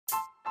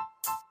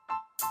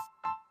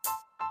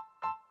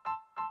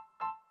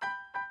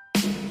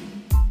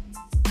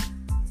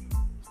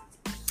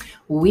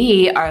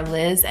We are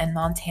Liz and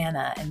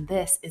Montana, and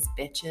this is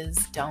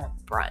Bitches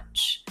Don't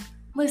Brunch.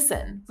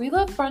 Listen, we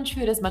love brunch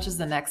food as much as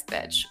the next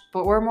bitch,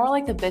 but we're more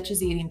like the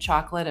bitches eating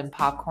chocolate and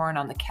popcorn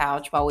on the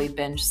couch while we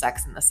binge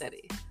Sex in the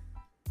City.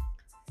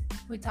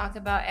 We talk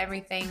about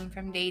everything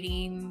from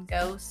dating,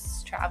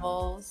 ghosts,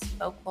 travels,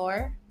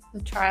 folklore, the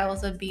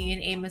trials of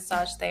being a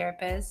massage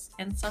therapist,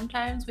 and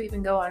sometimes we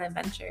even go on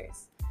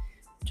adventures.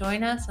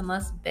 Join us and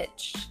let's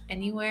bitch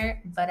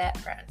anywhere but at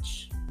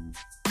brunch.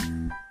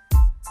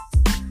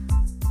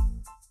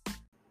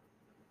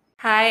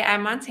 Hi,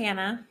 I'm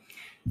Montana.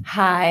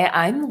 Hi,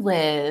 I'm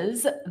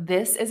Liz.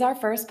 This is our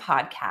first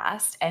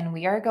podcast, and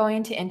we are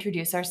going to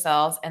introduce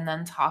ourselves and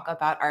then talk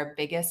about our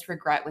biggest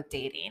regret with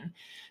dating.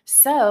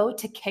 So,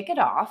 to kick it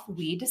off,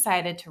 we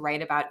decided to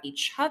write about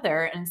each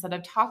other instead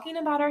of talking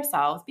about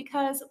ourselves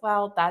because,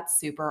 well, that's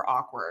super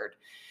awkward.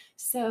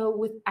 So,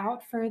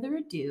 without further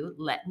ado,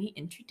 let me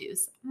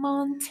introduce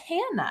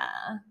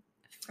Montana.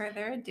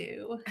 Further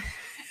ado.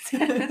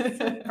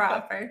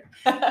 Proper.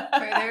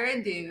 Further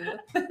ado.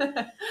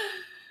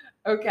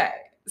 Okay.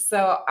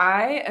 So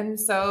I am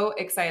so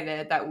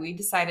excited that we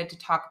decided to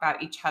talk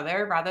about each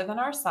other rather than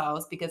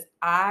ourselves because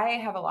I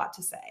have a lot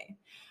to say.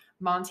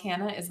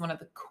 Montana is one of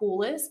the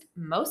coolest,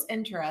 most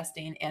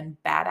interesting, and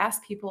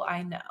badass people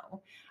I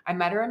know. I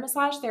met her in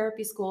massage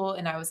therapy school,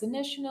 and I was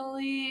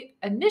initially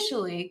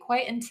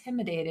quite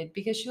intimidated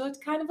because she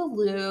looked kind of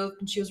aloof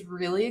and she was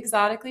really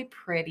exotically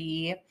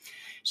pretty.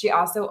 She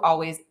also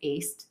always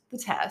aced the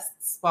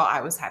tests, while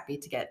I was happy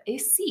to get a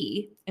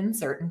C in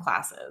certain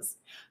classes.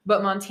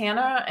 But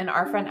Montana and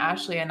our friend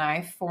Ashley and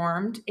I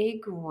formed a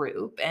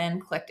group and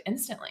clicked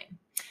instantly.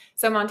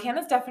 So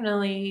Montana's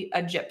definitely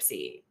a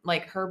gypsy.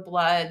 Like, her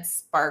blood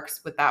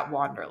sparks with that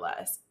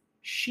wanderlust.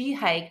 She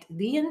hiked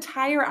the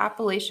entire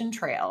Appalachian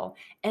Trail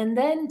and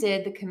then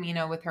did the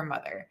Camino with her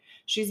mother.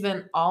 She's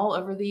been all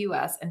over the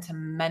US and to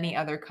many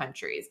other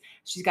countries.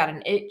 She's got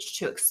an itch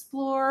to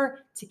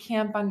explore, to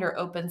camp under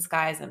open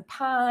skies and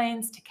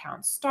pines, to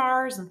count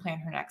stars and plan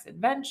her next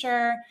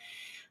adventure.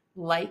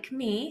 Like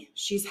me,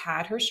 she's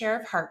had her share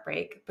of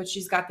heartbreak, but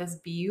she's got this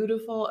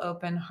beautiful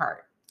open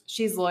heart.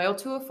 She's loyal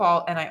to a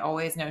fault, and I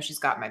always know she's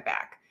got my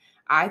back.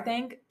 I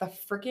thank the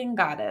freaking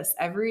goddess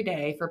every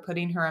day for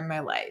putting her in my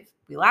life.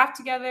 We laugh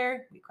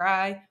together, we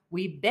cry,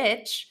 we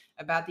bitch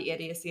about the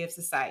idiocy of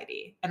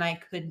society, and I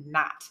could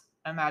not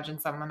imagine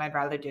someone I'd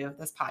rather do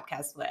this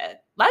podcast with.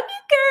 Love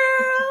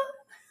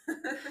you,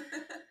 girl!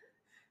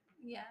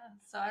 Yeah,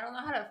 so I don't know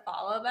how to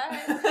follow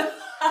that.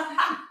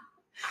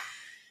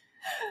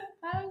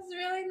 That was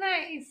really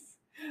nice.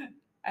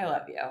 I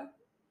love you.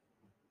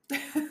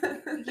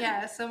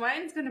 Yeah, so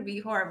mine's gonna be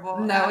horrible.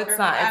 No, it's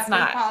not. It's after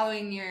not.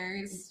 Following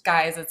yours,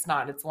 guys, it's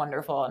not. It's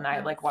wonderful, and I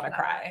No, want to it's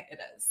cry. It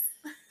is.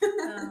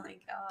 Oh my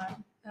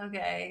god.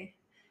 Okay.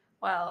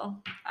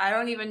 Well, I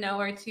don't even know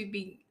where to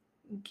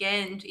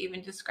begin to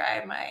even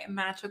describe my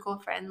magical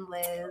friend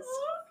Liz.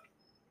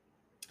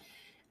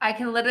 I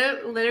can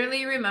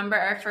literally remember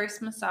our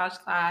first massage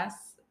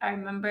class. I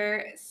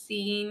remember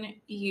seeing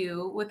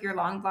you with your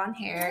long blonde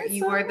hair.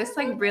 You wore this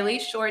like really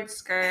short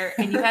skirt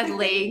and you had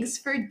legs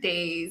for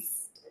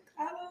days.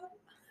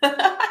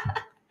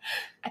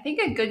 I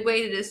think a good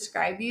way to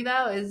describe you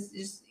though is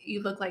just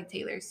you look like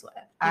Taylor Swift.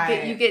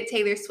 You get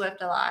Taylor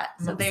Swift a lot.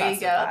 So there you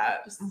go.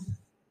 Just,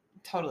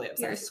 totally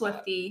obsessed. You're a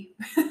Swiftie.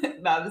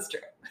 That is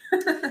true.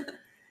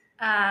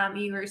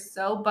 You were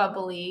so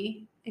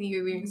bubbly and you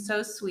were being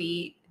so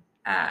sweet,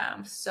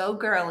 so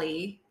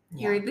girly.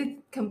 Yeah. You're the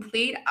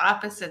complete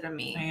opposite of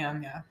me. I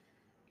am, yeah.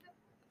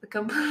 The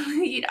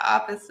complete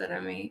opposite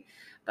of me.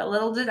 But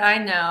little did I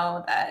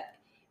know that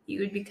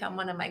you would become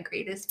one of my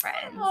greatest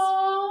friends.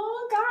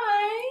 Oh,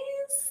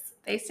 guys.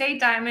 They say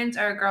diamonds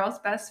are a girl's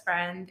best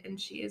friend, and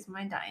she is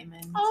my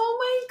diamond. Oh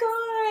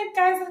my God.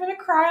 Guys, I'm going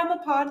to cry on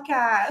the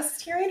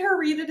podcast. Hearing her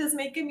read it is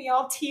making me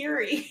all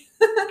teary.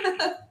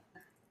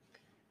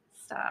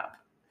 Stop.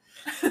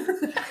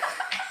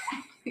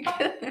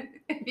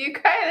 If you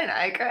cry, then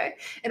I cry.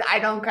 And I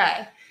don't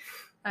cry.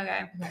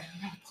 Okay. We're going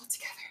to pull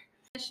together.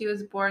 She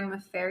was born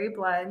with fairy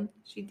blood.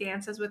 She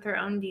dances with her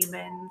own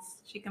demons.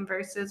 She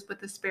converses with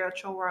the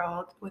spiritual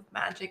world with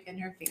magic in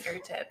her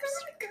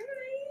fingertips.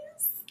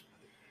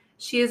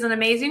 She is an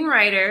amazing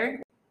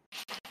writer.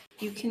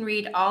 You can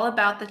read all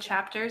about the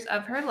chapters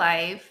of her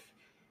life,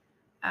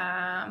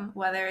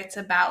 whether it's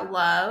about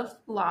love,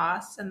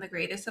 loss, and the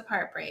greatest of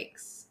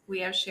heartbreaks. We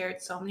have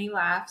shared so many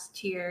laughs,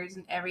 tears,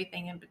 and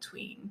everything in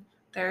between.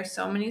 There are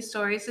so many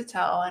stories to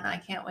tell, and I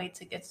can't wait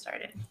to get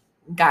started.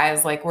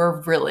 Guys, like,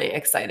 we're really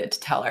excited to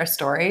tell our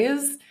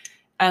stories.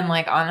 And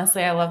like,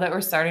 honestly, I love that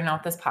we're starting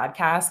off this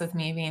podcast with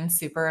me being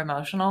super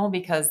emotional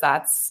because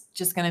that's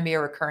just going to be a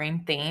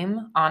recurring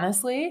theme,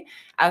 honestly.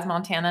 As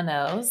Montana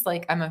knows,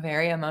 like, I'm a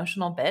very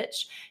emotional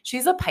bitch.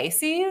 She's a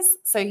Pisces,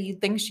 so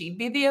you'd think she'd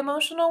be the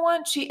emotional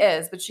one. She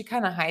is, but she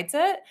kind of hides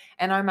it.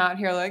 And I'm out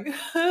here like,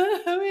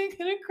 I'm going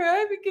to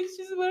cry because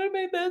she's one of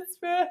my best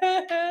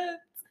friends.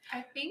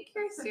 I think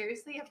you're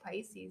seriously a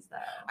Pisces, though.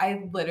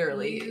 I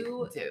literally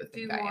do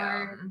think more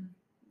I am.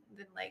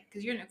 than like,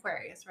 because you're an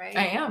Aquarius, right?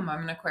 I am.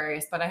 I'm an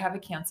Aquarius, but I have a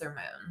Cancer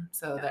moon.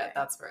 So Okay.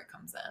 that's where it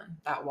comes in.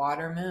 That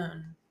water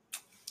moon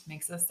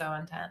makes us so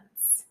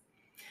intense.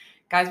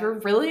 Guys, we're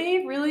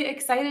really, really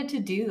excited to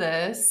do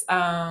this.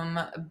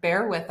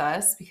 Bear with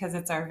us because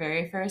it's our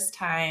very first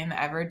time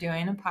ever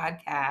doing a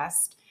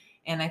podcast.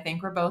 And I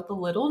think we're both a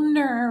little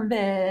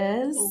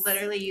nervous.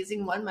 Literally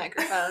using one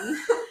microphone.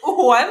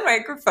 One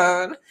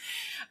microphone.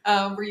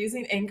 We're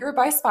using Anchor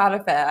by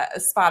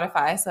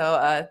Spotify.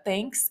 So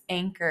thanks,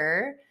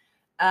 Anchor.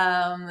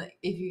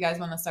 If you guys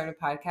want to start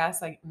a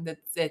podcast, like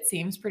it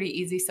seems pretty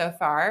easy so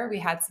far. We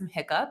had some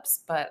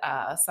hiccups, but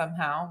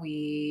somehow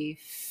we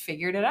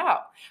figured it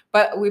out.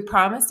 But we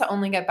promise to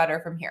only get better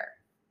from here.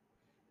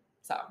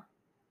 So,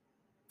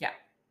 yeah.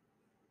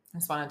 I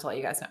just wanted to let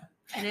you guys know.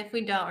 And if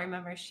we don't,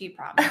 remember, she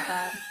promised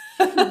that.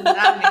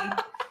 Not me.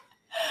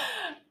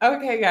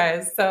 Okay,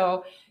 guys.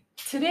 So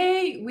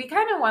today we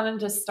kind of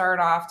wanted to start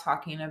off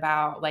talking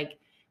about, like,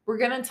 we're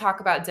going to talk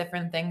about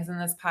different things in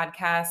this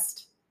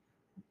podcast.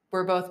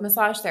 We're both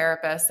massage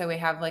therapists, so we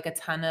have like a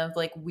ton of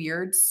like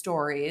weird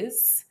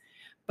stories.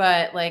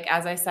 But like,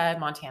 as I said,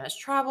 Montana's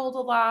traveled a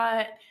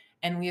lot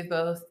and we've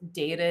both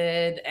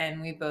dated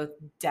and we both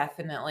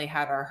definitely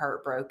had our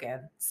heart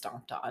broken,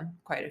 stomped on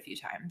quite a few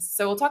times.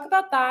 So we'll talk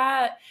about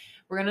that.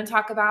 We're going to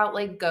talk about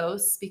like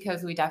ghosts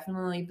because we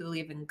definitely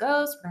believe in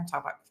ghosts. We're going to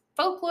talk about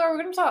folklore.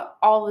 We're going to talk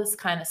all this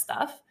kind of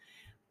stuff.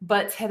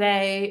 But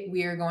today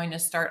we are going to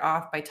start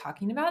off by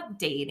talking about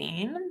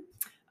dating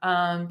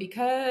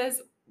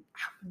because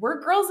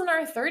we're girls in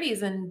our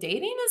 30s and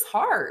dating is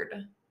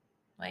hard.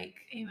 Like,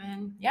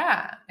 amen.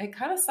 Yeah, it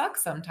kind of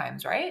sucks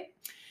sometimes, right?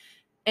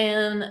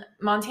 And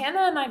Montana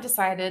and I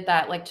decided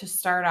that, like, to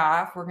start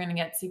off, we're going to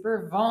get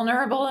super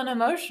vulnerable and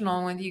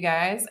emotional with you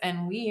guys.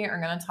 And we are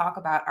going to talk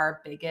about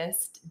our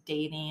biggest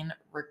dating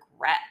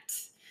regret.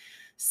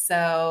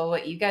 So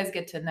you guys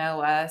get to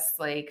know us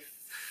like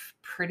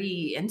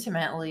pretty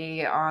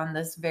intimately on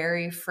this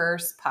very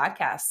first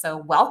podcast. So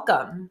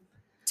welcome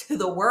to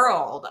the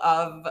world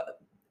of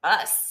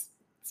us.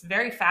 It's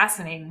very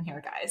fascinating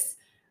here, guys.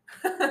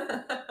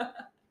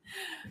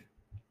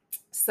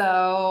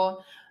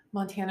 So,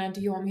 Montana,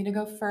 do you want me to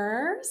go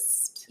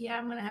first? Yeah,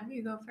 I'm gonna have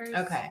you go first.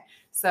 Okay.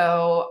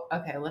 So,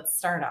 let's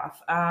start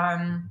off.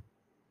 Guys,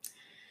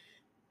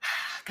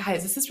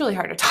 this is really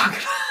hard to talk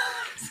about.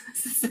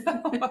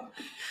 So,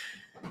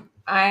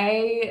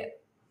 I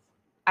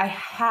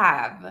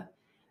have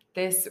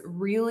this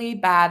really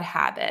bad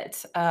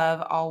habit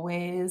of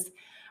always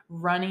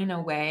running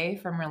away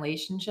from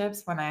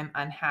relationships when I'm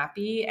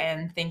unhappy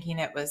and thinking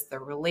it was the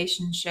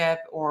relationship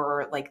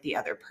or like the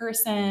other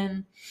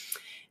person.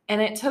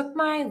 And it took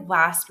my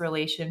last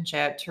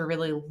relationship to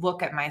really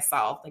look at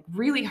myself like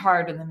really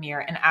hard in the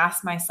mirror and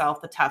ask myself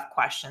the tough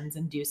questions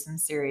and do some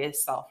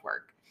serious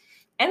self-work.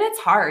 And it's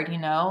hard,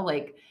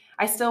 like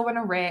I still want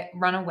to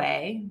run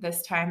away,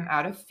 this time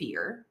out of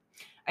fear.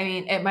 I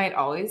mean, it might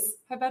always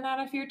have been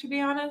out of fear, to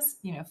be honest,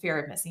 fear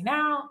of missing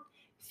out,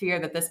 fear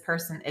that this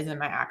person isn't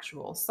my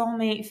actual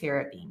soulmate,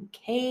 fear of being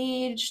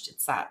caged.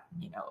 It's that,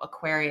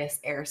 Aquarius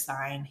air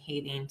sign,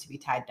 hating to be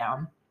tied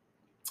down.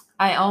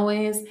 I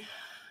always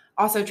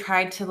also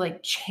tried to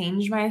like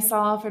change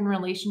myself in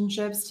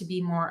relationships to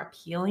be more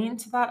appealing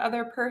to that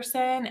other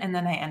person. And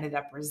then I ended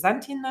up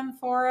resenting them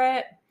for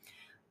it.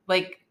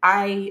 Like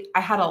I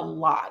had a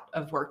lot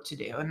of work to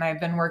do and I've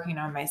been working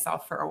on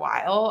myself for a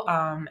while.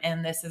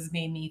 And this has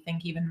made me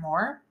think even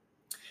more.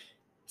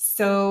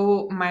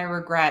 So my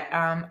regret,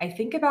 I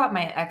think about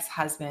my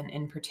ex-husband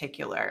in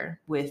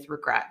particular with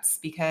regrets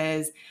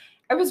because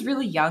I was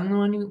really young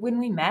when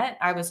we met.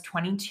 I was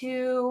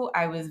 22.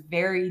 I was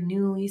very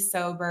newly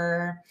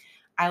sober.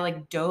 I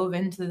like dove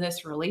into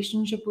this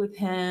relationship with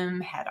him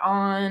head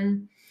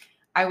on.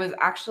 I was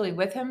actually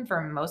with him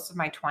for most of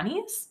my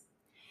 20s.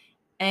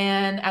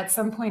 And at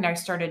some point I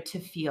started to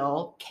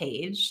feel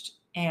caged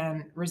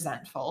and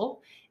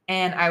resentful.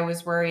 And I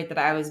was worried that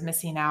I was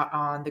missing out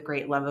on the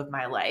great love of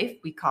my life.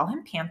 We call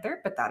him Panther,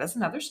 but that is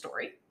another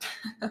story.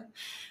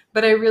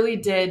 But I really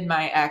did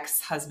my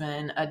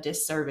ex-husband a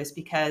disservice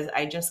because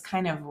I just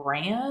kind of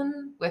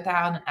ran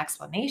without an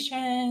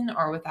explanation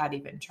or without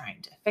even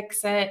trying to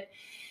fix it.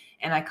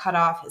 And I cut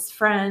off his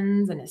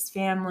friends and his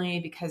family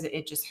because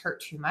it just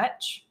hurt too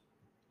much.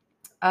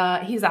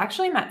 He's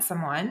actually met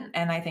someone,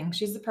 and I think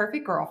she's the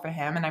perfect girl for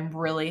him. And I'm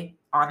really,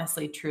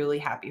 honestly, truly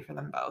happy for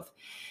them both.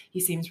 He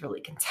seems really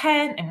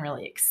content and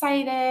really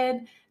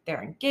excited.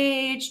 They're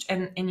engaged,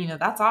 and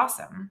that's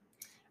awesome.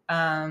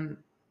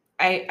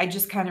 I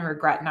just kind of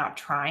regret not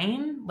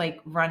trying,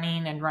 like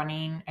running and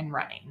running and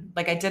running.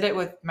 Like I did it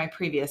with my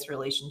previous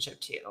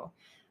relationship too,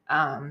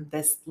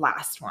 this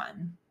last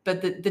one.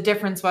 But the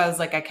difference was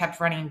like I kept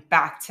running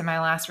back to my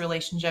last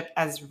relationship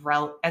as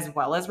well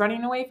as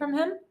running away from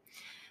him.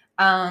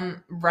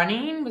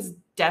 Running was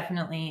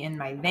definitely in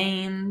my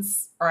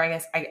veins, or I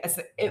guess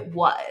it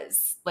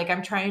was. Like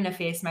I'm trying to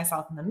face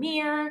myself in the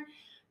mirror,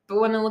 but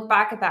when I look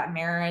back at that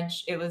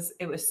marriage, it was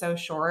so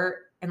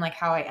short, and like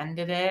how I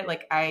ended it,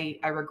 like I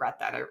regret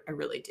that. I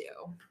really do.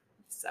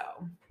 So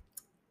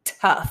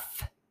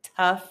tough.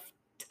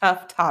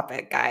 tough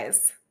topic,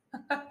 guys.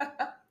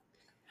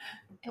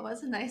 It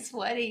was a nice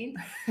wedding.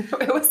 It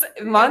was It was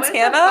a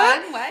Montana.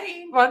 fun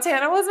wedding.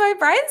 Montana was my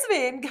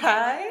bridesmaid,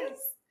 guys.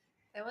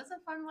 It was a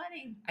fun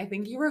wedding. I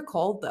think you were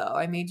cold though.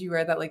 I made you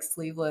wear that like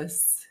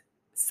sleeveless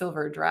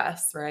silver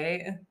dress,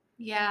 right?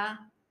 Yeah.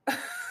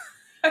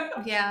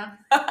 Yeah.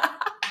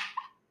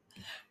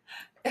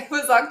 It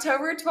was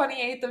October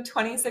 28th of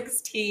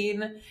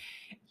 2016.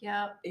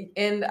 Yep.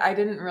 And I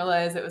didn't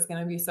realize it was going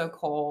to be so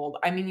cold.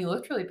 I mean, you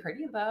looked really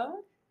pretty though.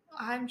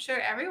 I'm sure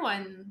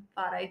everyone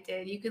thought I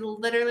did. You could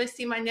literally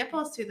see my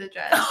nipples through the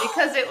dress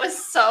because it was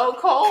so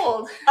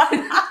cold.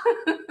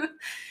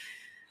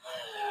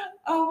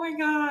 Oh my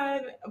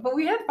God. But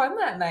we had fun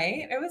that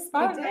night. It was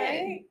fun, did.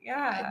 right?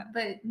 Yeah.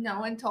 But no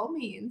one told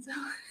me. And so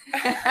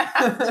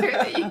after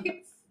that, you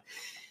could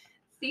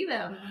see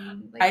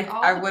them. Like,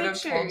 all I the would have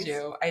told pictures.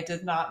 you. I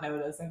did not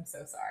notice. I'm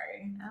so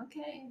sorry.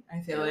 Okay. I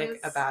feel It like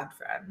a was- bad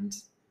friend.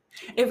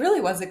 It really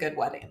was a good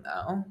wedding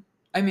though.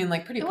 I mean,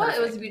 like pretty perfect.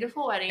 It was a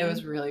beautiful wedding. It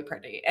was really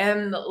pretty.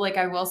 And like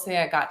I will say,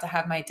 I got to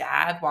have my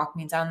dad walk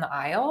me down the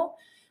aisle,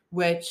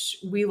 which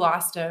we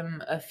lost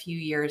him a few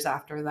years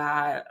after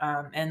that.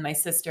 And my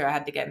sister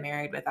had to get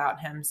married without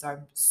him. So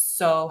I'm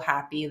so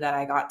happy that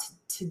I got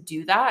to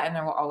do that. And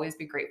I will always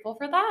be grateful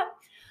for that.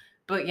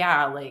 But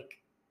yeah, like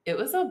it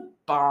was a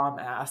bomb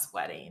ass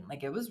wedding.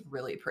 Like it was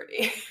really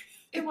pretty.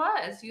 It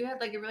was. You had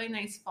like a really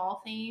nice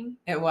fall theme.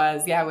 It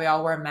was. Yeah, we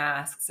all wore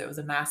masks. It was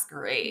a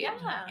masquerade.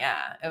 Yeah.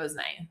 Yeah, it was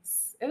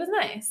nice. It was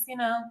nice, you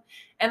know.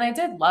 And I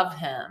did love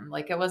him.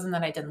 Like it wasn't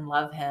that I didn't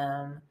love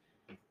him.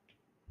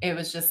 It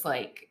was just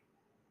like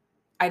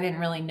I didn't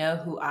really know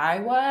who I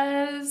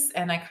was,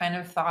 and I kind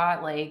of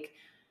thought like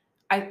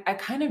I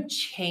kind of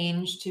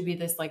changed to be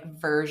this like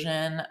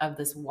version of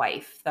this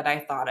wife that I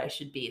thought I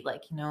should be.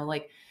 Like, you know,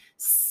 like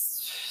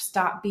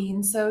stop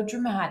being so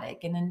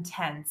dramatic and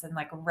intense and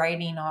like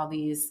writing all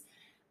these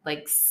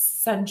like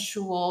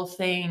sensual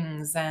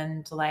things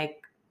and like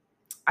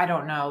I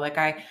don't know, like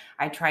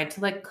I tried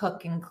to like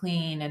cook and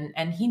clean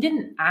and he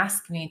didn't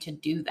ask me to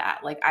do that.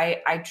 Like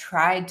I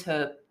tried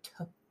to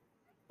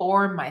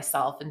form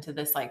myself into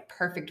this like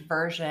perfect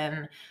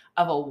version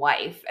of a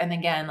wife. And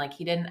again, like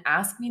he didn't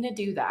ask me to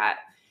do that.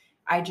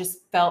 I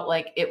just felt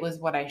like it was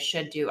what I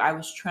should do. I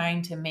was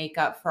trying to make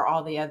up for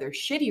all the other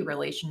shitty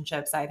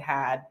relationships I'd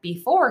had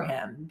before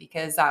him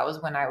because that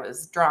was when I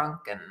was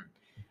drunk and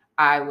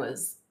I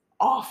was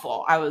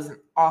awful. I was an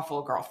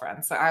awful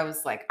girlfriend. So I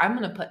was like, I'm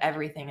going to put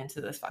everything into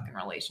this fucking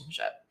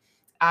relationship.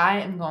 I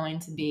am going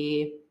to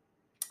be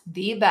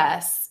the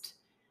best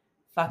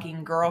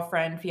fucking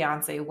girlfriend,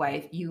 fiance,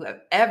 wife you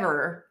have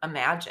ever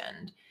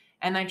imagined.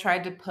 And I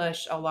tried to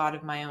push a lot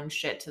of my own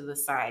shit to the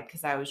side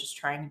because I was just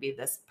trying to be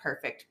this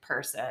perfect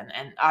person.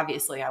 And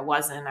obviously I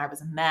wasn't. I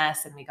was a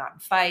mess and we got in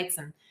fights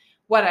and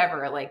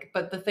whatever. Like,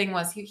 but the thing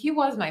was, he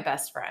was my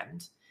best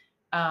friend.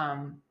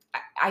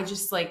 I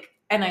just like,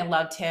 and I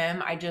loved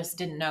him. I just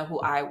didn't know who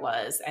I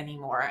was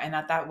anymore. And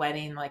at that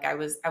wedding, like I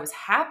was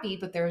happy,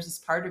 but there was this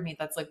part of me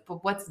that's like,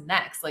 but what's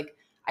next? Like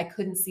I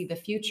couldn't see the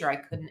future. I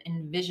couldn't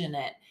envision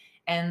it.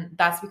 And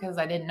that's because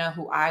I didn't know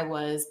who I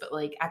was. But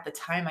like at the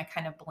time, I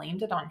kind of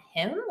blamed it on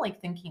him, like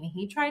thinking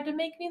he tried to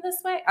make me this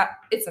way.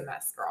 It's a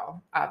mess,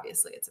 girl.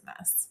 Obviously, it's a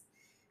mess.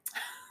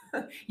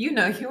 You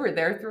know, you were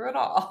there through it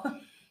all.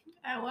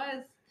 I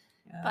was.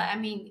 Yeah. But I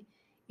mean,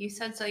 you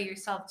said so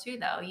yourself too,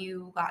 though.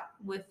 You got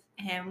with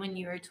him when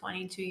you were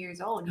 22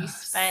 years old. You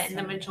spent so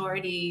the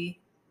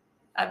majority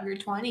of your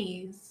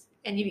 20s,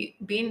 and you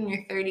being in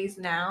your 30s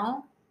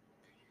now,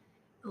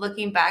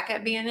 looking back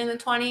at being in the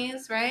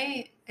 20s,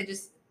 right?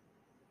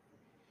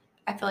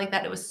 I feel like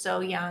that it was so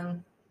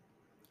young.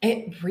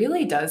 It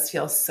really does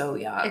feel so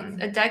young.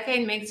 A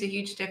decade makes a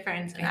huge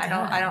difference, and It I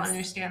don't does.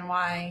 understand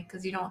why,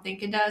 because you don't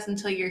think it does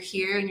until you're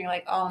here and you're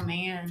like, oh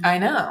man. I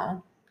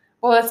know.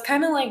 Well, it's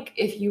kind of like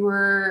if you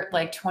were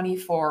like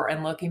 24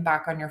 and looking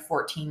back on your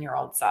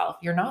 14-year-old self,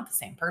 you're not the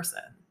same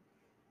person.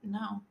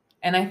 No.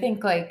 And I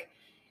think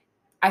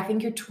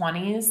your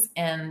 20s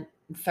and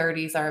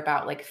 30s are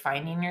about like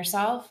finding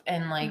yourself.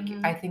 And like,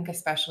 Mhm. I think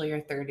especially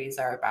your 30s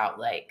are about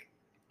like,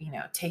 you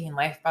know, taking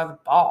life by the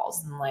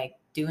balls and like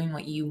doing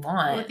what you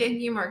want. Looking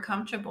you more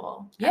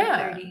comfortable Yeah.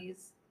 at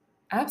 30s.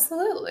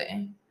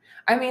 Absolutely.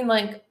 I mean,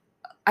 like,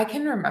 I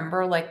can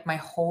remember like my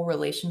whole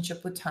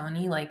relationship with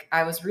Tony. Like,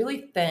 I was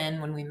really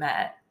thin when we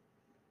met.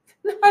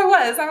 I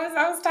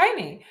was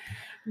tiny.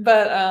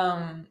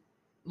 But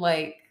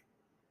like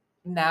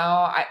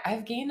now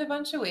I've gained a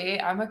bunch of weight.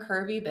 I'm a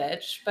curvy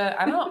bitch, but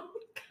I don't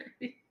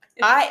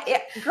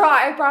girl,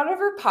 I brought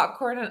over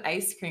popcorn and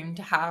ice cream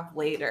to have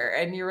later,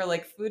 and you were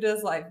like, "Food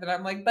is life," and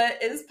I'm like,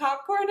 "But is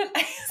popcorn and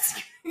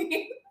ice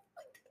cream?"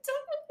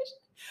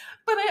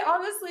 But I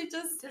honestly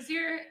just Does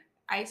your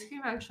ice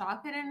cream have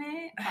chocolate in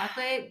it?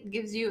 Chocolate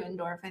gives you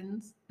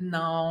endorphins.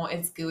 no,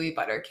 it's gooey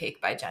butter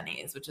cake by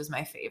Jenny's, which is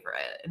my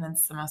favorite, and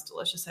it's the most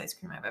delicious ice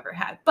cream I've ever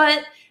had.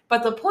 But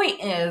the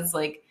point is,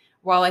 like,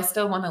 while I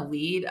still want to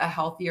lead a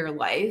healthier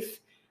life,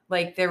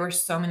 like there were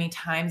so many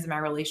times in my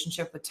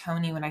relationship with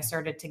Tony when I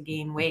started to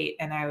gain weight,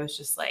 and I was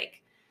just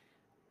like,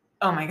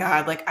 oh my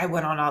God, like I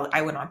went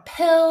on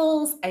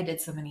pills. I did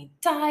so many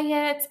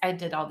diets. I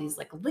did all these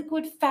like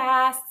liquid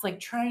fasts, like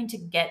trying to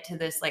get to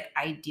this like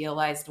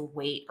idealized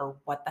weight or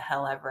what the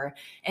hell ever.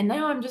 And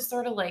now I'm just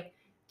sort of like,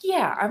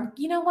 yeah,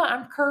 you know what?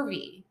 I'm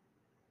curvy.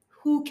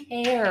 Who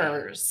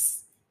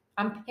cares?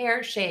 I'm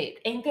pear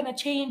shaped. Ain't gonna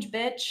change,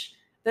 bitch.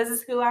 This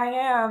is who I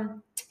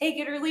am. Take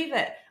it or leave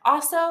it.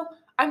 Also,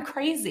 I'm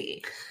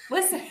crazy.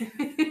 Listen,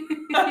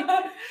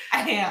 I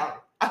am.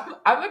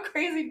 I'm a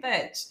crazy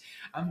bitch.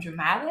 I'm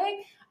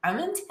dramatic, I'm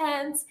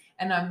intense,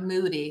 and I'm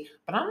moody,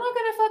 but I'm not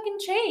gonna fucking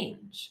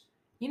change.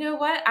 You know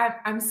what?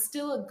 I'm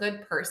still a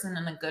good person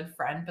and a good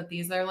friend, but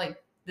these are like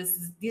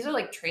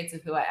traits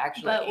of who I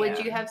actually am. But would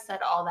you have said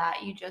all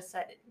that you just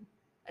said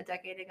a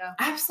decade ago?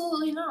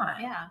 Absolutely not.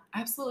 Yeah.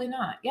 Absolutely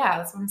not. Yeah,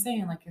 that's what I'm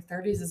saying. Like your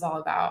 30s is all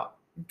about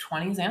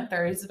 20s and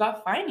 30s is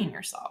about finding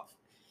yourself.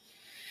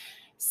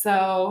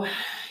 So,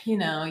 you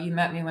know, you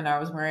met me when I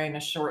was wearing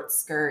a short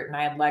skirt and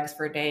I had legs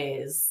for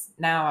days.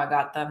 Now I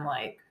got them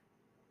like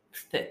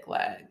thick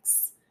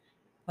legs.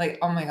 Like,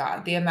 oh my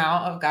God, the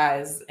amount of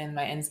guys in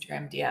my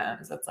Instagram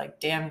DMs that's like,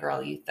 damn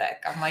girl, you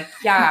thick. I'm like,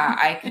 yeah,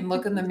 I can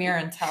look in the mirror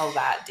and tell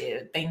that,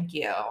 dude. Thank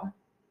you.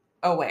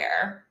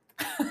 Aware.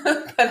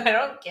 But I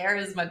don't care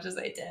as much as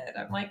I did.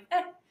 I'm like,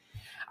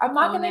 I'm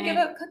not going to give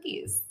up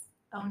cookies.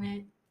 Own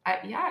it.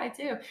 Yeah, I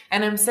do.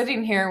 And I'm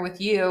sitting here with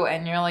you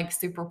and you're like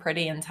super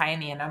pretty and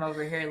tiny. And I'm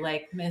over here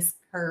like Miss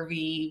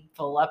Curvy,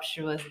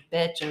 voluptuous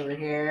bitch over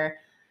here.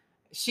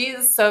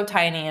 She's so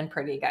tiny and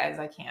pretty, guys.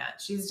 I can't.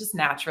 She's just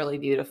naturally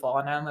beautiful.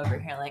 And I'm over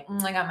here like,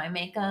 I got my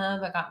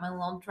makeup. I got my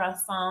little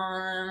dress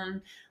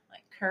on,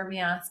 like curvy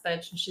ass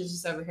bitch. And she's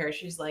just over here.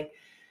 She's like,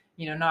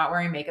 you know, not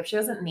wearing makeup. She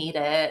doesn't need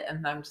it.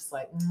 And I'm just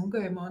like,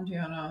 okay,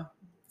 Montana,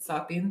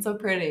 stop being so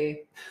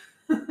pretty.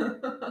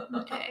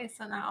 Okay,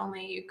 so not only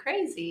are you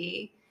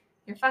crazy,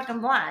 you're fucking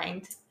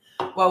blind.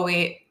 Well,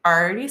 we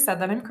already said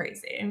that I'm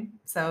crazy.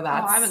 So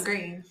that's... Oh, I'm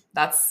agreeing.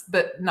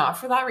 But not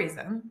for that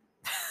reason.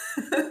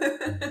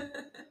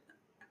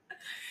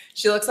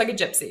 She looks like a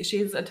gypsy.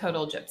 She's a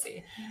total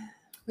gypsy.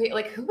 Wait,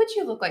 like who would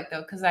you look like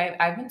though? Because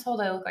I've been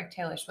told I look like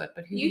Taylor Swift,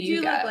 but who do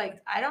you get? Look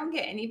like, I don't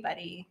get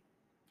anybody.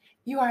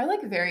 You are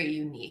like very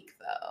unique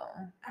though.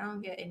 I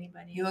don't get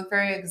anybody. You look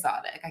very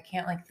exotic. I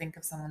can't like think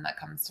of someone that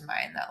comes to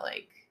mind that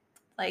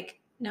like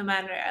no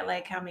matter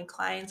like how many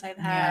clients I've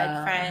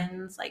had,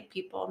 friends, like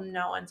people,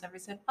 no one's ever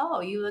said, oh,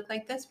 you look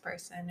like this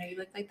person or you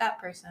look like that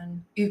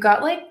person. You've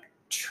got like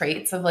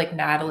traits of like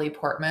Natalie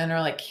Portman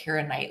or like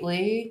Keira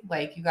Knightley.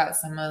 Like you got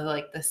some of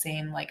like the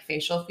same like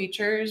facial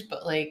features,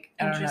 but like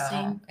I don't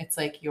know. It's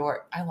like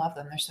I love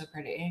them. They're so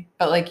pretty.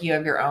 But like you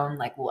have your own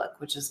like look,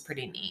 which is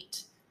pretty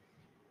neat.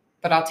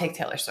 But I'll take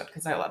Taylor Swift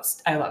because I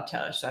love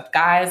Taylor Swift.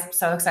 Guys,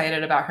 so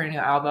excited about her new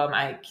album.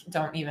 I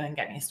don't even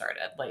get me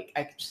started. Like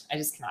I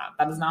just cannot.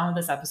 That is not what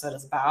this episode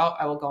is about.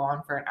 I will go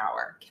on for an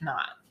hour.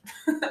 Cannot.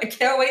 I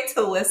can't wait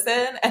to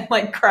listen and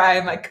like cry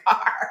in my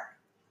car.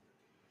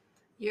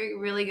 You're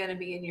really going to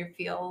be in your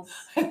feels.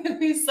 I'm going to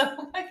be so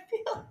in my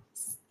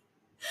feels.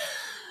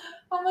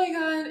 Oh my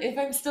God. If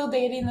I'm still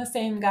dating the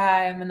same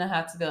guy, I'm going to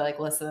have to be like,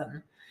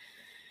 listen,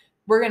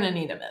 we're going to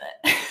need a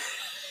minute.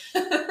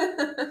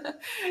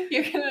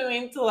 You're going to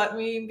need to let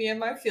me be in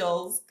my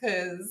feels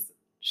because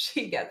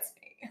she gets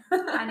me.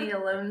 I need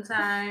alone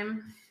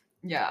time.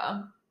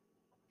 Yeah.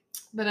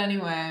 But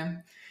anyway,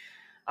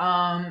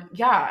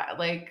 yeah,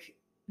 like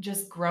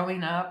just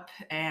growing up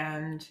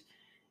and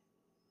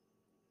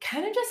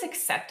kind of just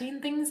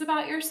accepting things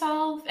about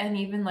yourself and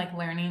even like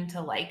learning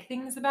to like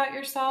things about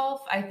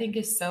yourself, I think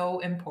is so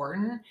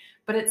important,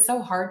 but it's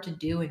so hard to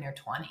do in your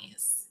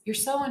 20s. You're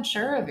so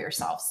unsure of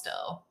yourself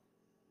still.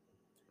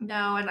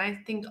 No, and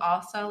I think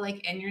also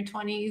like in your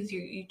 20s,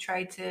 you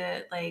try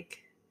to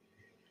like,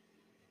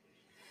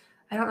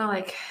 I don't know,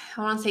 like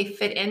I want to say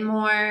fit in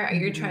more, or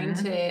you're trying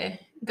to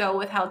go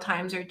with how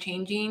times are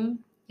changing.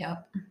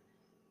 Yep.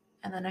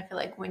 And then I feel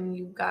like when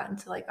you got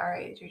into like our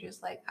age, you're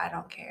just like, I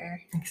don't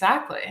care.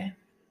 Exactly.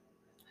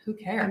 Who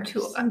cares?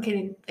 I'm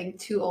getting like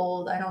too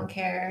old. I don't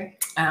care.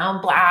 Oh,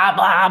 blah,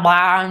 blah, blah.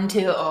 I'm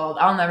too old.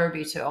 I'll never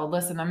be too old.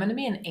 Listen, I'm going to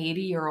be an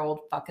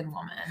 80-year-old fucking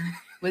woman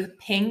with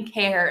pink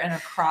hair and a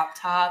crop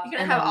top. You're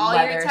going to have all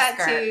your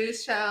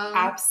tattoos shown.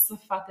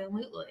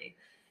 Absolutely.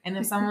 And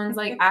if someone's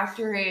like, act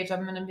your age,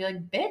 I'm going to be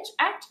like, bitch,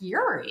 act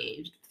your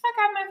age. Get the fuck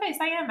out of my face.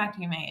 I am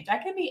acting my age. I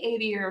could be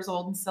 80 years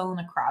old and still in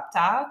a crop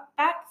top.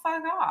 Back the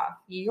fuck off.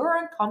 You're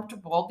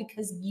uncomfortable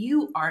because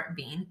you aren't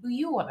being who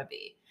you want to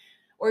be.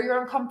 Or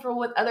you're uncomfortable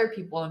with other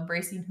people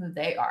embracing who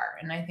they are.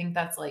 And I think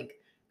that's like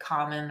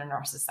common in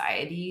our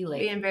society.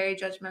 Like being very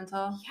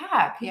judgmental.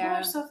 Yeah, people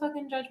are so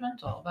fucking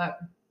judgmental, but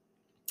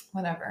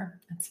whatever.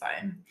 It's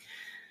fine.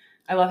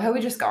 I love how we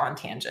just go on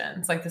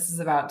tangents. Like this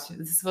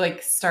is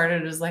like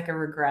started as like a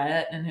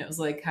regret and it was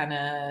like kind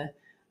of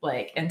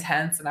like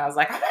intense. And I was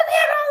like, I'm gonna be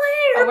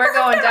an old lady. We're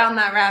going down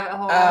that rabbit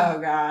hole.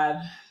 Oh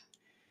God.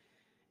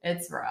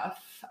 It's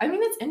rough. I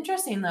mean, it's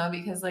interesting though,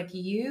 because like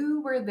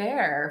you were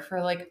there for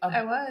like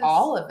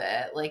all of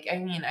it. Like, I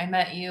mean, I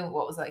met you,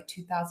 what was it, like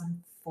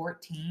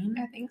 2014?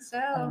 I think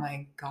so. Oh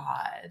my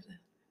God.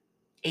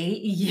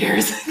 8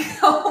 years ago.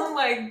 Oh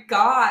my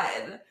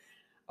God.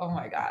 Oh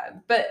my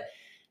God. But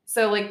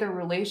so like the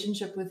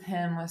relationship with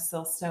him was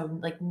still so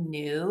like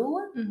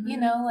new, you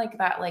know, like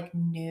that like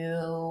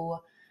new,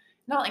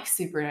 not like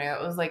super new.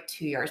 It was like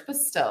 2 years, but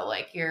still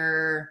like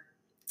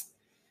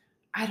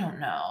I don't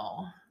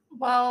know.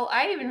 Well,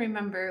 I even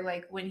remember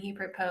like when he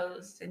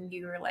proposed and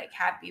you were like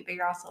happy, but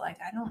you're also like,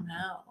 I don't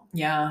know.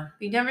 Yeah.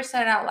 You never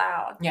said it out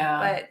loud. Yeah.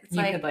 But it's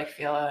you could like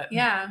feel it.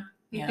 Yeah.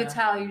 You Yeah. could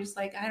tell. You're just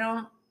like, I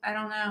don't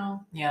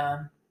know.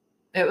 Yeah.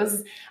 It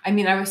was, I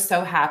mean, I was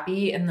so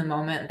happy in the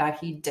moment that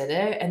he did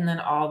it. And then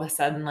all of a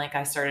sudden, like,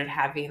 I started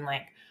having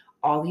like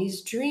all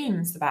these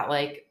dreams about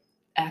like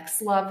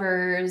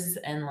ex-lovers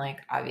and like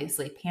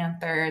obviously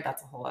Panther.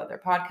 That's a whole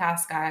other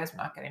podcast, guys.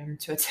 We're not getting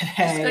into it today.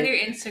 Just go to your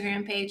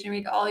Instagram page and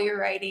read all your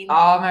writing.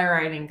 All my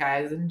writing,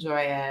 guys.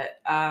 Enjoy it.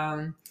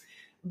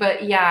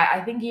 But yeah,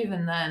 I think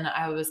even then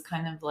I was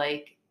kind of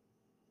like,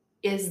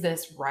 is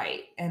this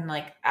right? And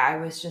like, I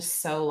was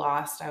just so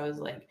lost. I was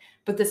like,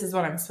 but this is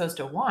what I'm supposed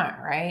to want,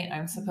 right?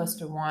 I'm supposed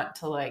to want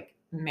to like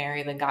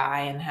marry the guy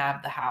and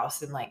have the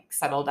house and like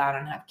settle down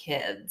and have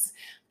kids.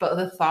 But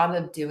the thought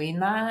of doing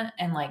that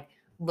and like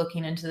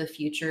looking into the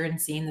future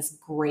and seeing this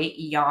great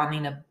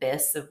yawning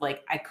abyss of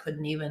like, I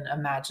couldn't even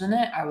imagine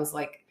it. I was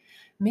like,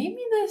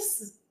 maybe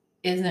this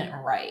isn't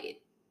right,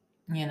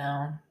 you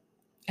know?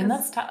 And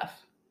that's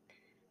tough.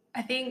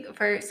 I think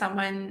for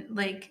someone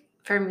like,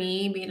 for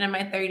me, being in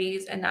my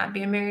 30s and not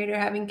being married or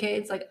having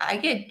kids, like I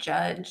get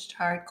judged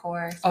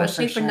hardcore,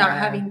 especially for not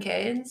having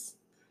kids.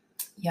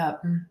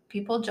 Yep.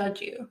 People judge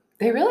you.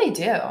 They really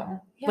do. Yeah.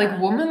 Like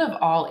women of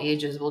all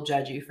ages will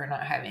judge you for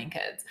not having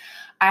kids.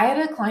 I had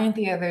a client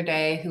the other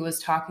day who was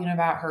talking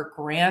about her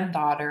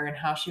granddaughter and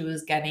how she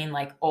was getting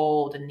like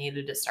old and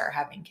needed to start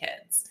having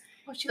kids.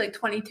 Was she like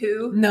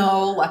 22?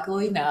 No,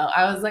 luckily no.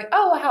 I was like,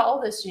 oh, how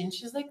old is she? And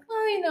she's like,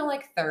 well, you know,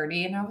 like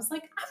 30. And I was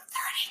like, I'm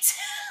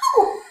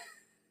 32.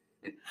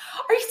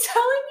 Are you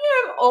telling me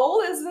I'm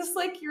old? Is this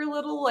like your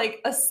little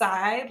like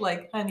aside?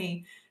 Like,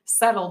 honey,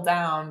 settle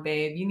down,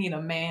 babe. You need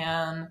a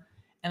man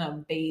and a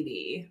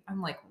baby.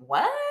 I'm like,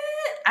 what?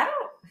 I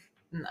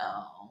don't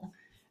know.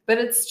 But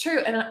it's true.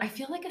 And I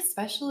feel like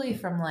especially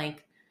from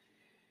like,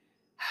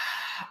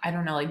 I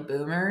don't know, like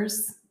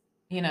boomers,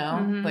 you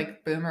know,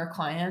 like boomer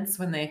clients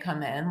when they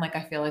come in, like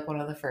I feel like one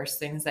of the first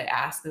things they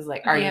ask is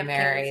like, are you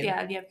married? Kids?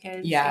 Yeah, do you have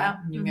kids? Yeah.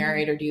 You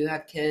married or do you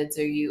have kids?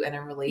 Are you in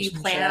a relationship?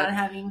 You plan on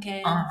having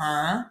kids?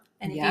 Uh-huh.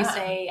 And if you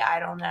say, I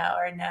don't know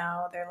or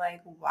no, they're like,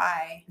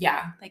 why?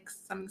 Yeah. Like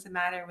something's the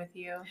matter with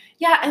you.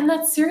 Yeah. And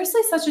that's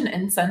seriously such an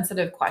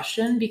insensitive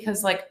question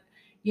because like,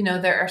 you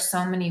know, there are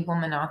so many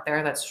women out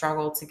there that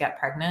struggle to get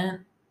pregnant.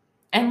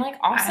 And like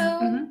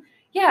also,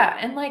 yeah.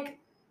 And like,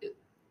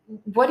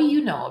 what do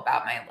you know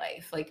about my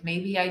life? Like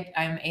maybe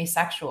I'm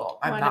asexual.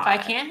 I'm not. What if I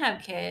can't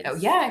have kids? Oh,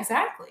 yeah,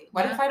 exactly.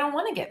 What if I don't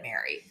want to get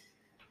married?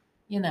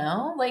 You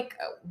know, like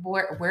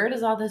where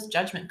does all this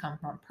judgment come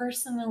from?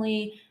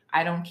 Personally,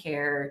 I don't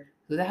care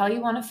who the hell you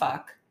want to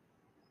fuck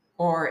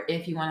or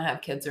if you want to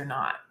have kids or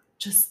not.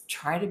 Just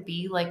try to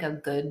be like a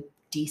good,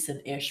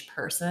 decent-ish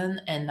person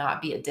and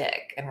not be a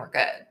dick and we're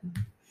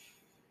good.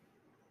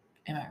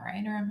 Am I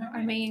right or am I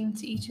right? I mean,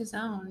 to each his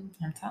own.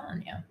 I'm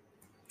telling you.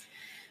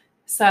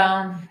 So,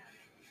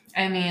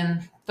 I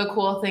mean, the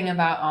cool thing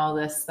about all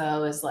this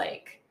though is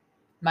like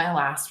my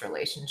last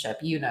relationship,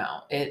 you know,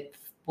 it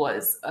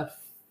was a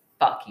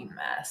fucking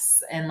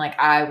mess. And like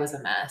I was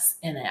a mess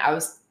in it. I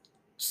was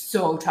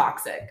so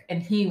toxic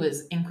and he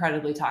was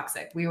incredibly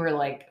toxic. We were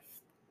like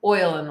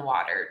oil and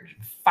water,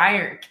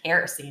 fire,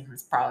 kerosene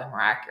is probably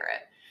more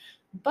accurate.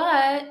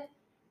 But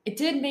it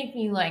did make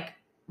me like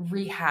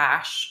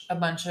rehash a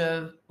bunch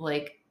of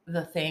like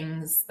the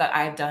things that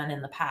I've done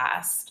in the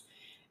past.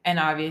 And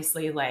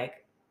obviously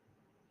like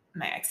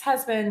my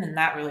ex-husband and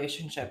that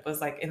relationship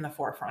was like in the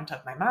forefront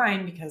of my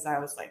mind because I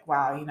was like,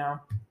 wow, you know,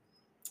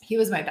 he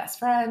was my best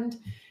friend.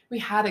 We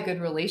had a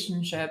good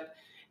relationship.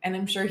 And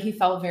I'm sure he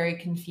felt very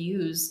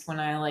confused when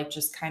I like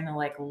just kind of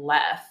like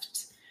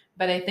left.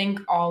 But I think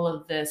all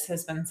of this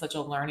has been such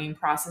a learning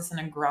process and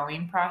a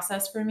growing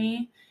process for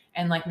me.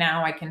 And like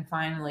now I can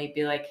finally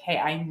be like, hey,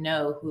 I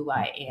know who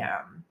I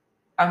am.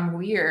 I'm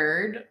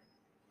weird,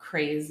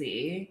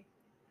 crazy.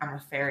 I'm a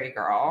fairy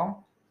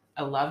girl.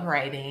 I love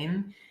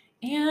writing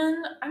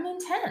and I'm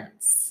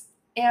intense.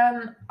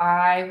 And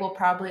I will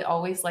probably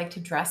always like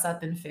to dress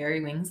up in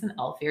fairy wings and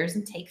elf ears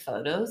and take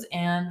photos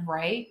and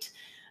write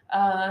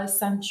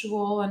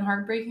sensual and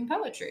heartbreaking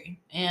poetry.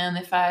 And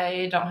if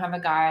I don't have a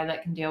guy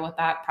that can deal with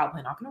that,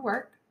 probably not going to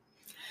work.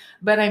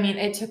 But I mean,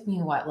 it took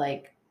me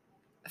like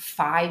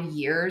 5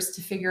 years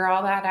to figure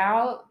all that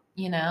out,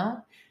 you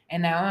know?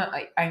 And now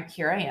I'm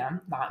here. I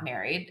am not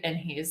married and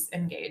he's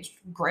engaged.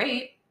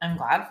 Great. I'm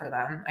glad for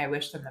them. I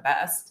wish them the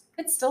best.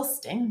 It still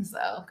stings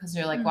though, because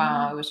you're like,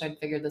 wow, I wish I'd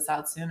figured this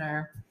out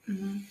sooner.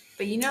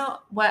 But you know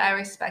what I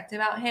respect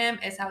about him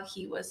is how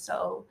he was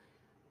so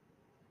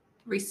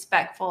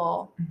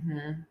respectful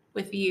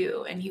with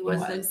you, and he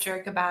was a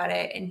jerk about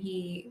it, and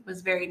he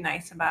was very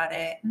nice about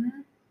it.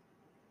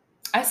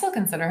 I still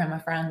consider him a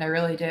friend. I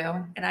really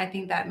do. And I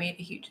think that made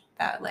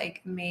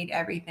made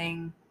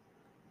everything.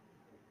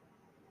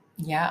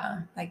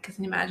 Yeah. Like, cause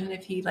imagine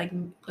if he like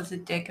was a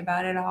dick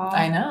about it all.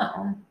 I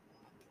know.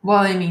 Well,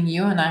 I mean,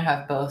 you and I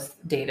have both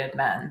dated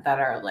men that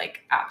are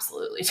like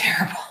absolutely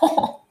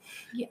terrible.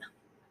 Yeah.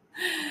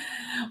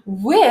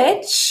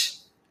 Which,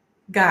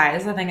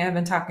 guys, I think I've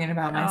been talking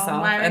about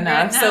myself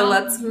enough. So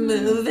let's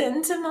move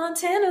into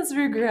Montana's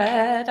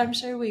regret. I'm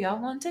sure we all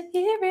want to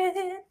hear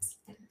it.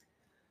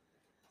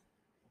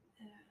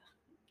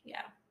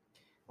 Yeah.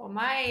 Well,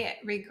 my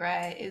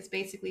regret is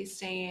basically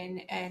staying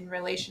in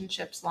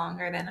relationships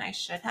longer than I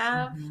should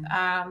have.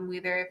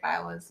 Whether if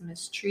I was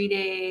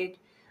mistreated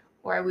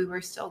or we were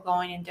still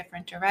going in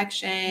different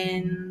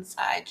directions,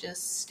 I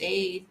just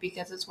stayed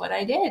because it's what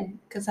I did.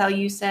 Because how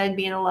you said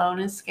being alone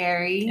is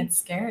scary. It's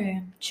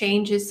scary.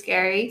 Change is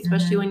scary,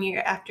 especially when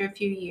you're after a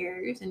few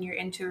years and you're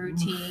into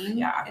routine.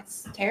 Yeah.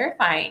 It's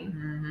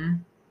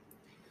terrifying.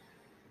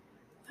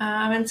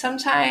 And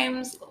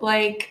sometimes,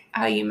 like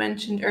how you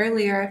mentioned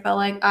earlier, I felt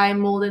like I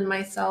molded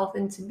myself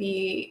into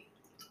be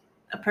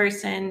a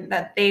person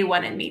that they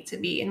wanted me to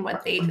be and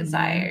what they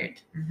desired.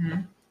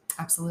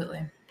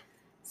 Absolutely.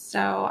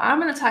 So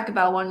I'm going to talk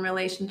about one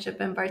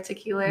relationship in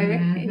particular,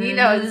 and you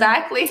know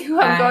exactly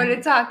who I'm going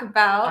to talk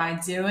about. I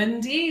do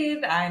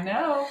indeed. I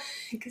know.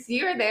 Because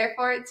you were there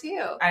for it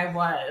too. I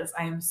was.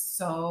 I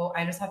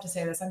just have to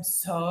say this. I'm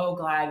so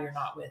glad you're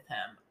not with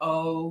him.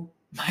 Oh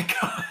my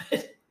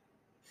God.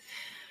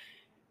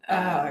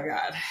 Oh my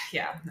God.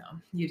 Yeah, no,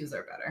 you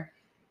deserve better.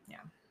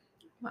 Yeah.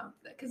 Well,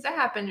 because that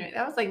happened.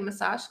 That was like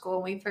massage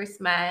school when we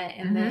first met,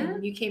 and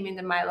then you came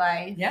into my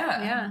life.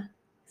 Yeah. Yeah.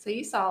 So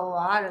you saw a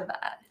lot of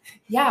that.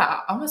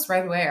 Yeah, almost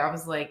right away. I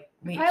was like,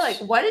 wait. Probably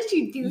like, what did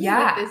you do with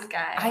this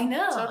guy? I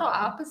know. Total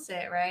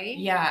opposite, right?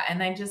 Yeah,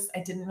 and I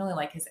didn't really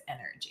like his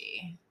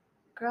energy.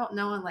 Girl,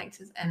 no one liked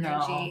his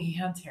energy. No, he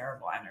had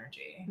terrible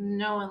energy.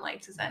 No one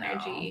liked his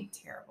energy. No,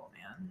 terrible,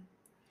 man.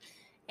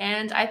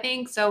 And I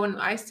think so when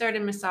I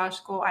started massage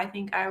school, I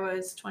think I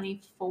was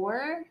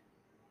 24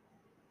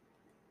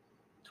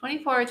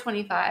 or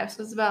 25. So it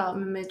was about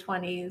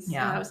mid-20s.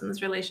 Yeah. When I was in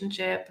this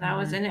relationship, and I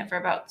was in it for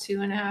about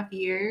 2.5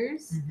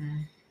 years.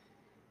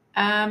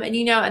 And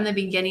you know, in the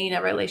beginning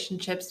of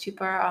relationships,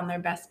 people are on their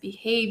best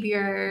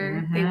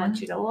behavior. They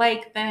want you to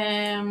like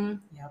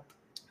them. Yep.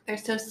 They're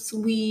so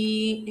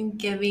sweet and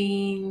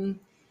giving.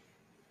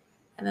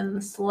 And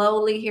then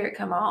slowly here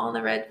come all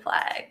the red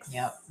flags.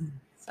 Yep.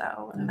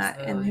 So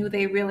and who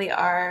they really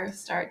are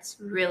starts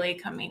really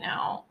coming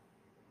out.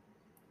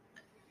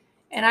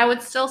 And I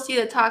would still see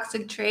the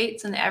toxic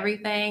traits and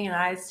everything. And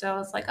I still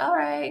was like, all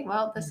right,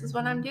 well, this is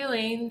what I'm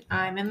doing.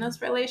 I'm in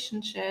this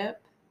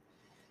relationship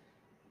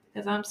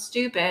because I'm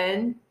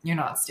stupid. You're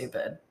not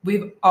stupid.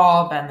 We've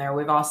all been there.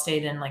 We've all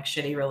stayed in like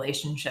shitty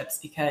relationships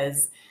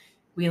because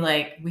we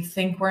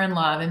think we're in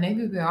love, and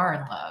maybe we are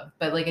in love,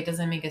 but like, it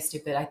doesn't make us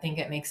stupid. I think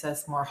it makes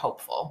us more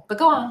hopeful. But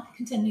go on,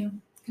 continue.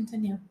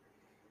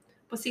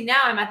 Well, see, now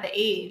I'm at the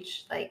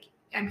age, like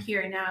I'm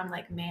here now. I'm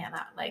like, man,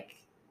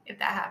 if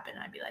that happened,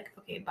 I'd be like,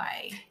 okay,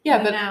 bye.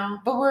 Yeah,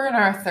 but we're in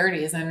our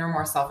 30s and we're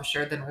more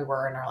self-assured than we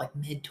were in our like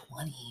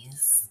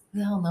mid-20s. Who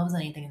the hell knows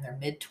anything in their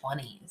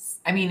mid-20s?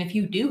 I mean, if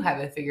you do have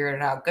it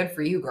figured out, good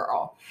for you,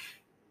 girl.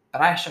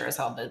 But I sure as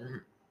hell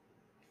didn't.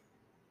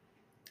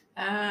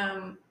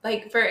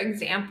 Like for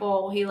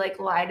example, he like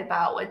lied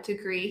about what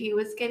degree he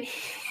was getting.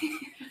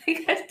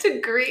 Like a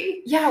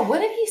degree. Yeah, what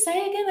did he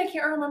say again? I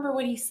can't remember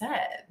what he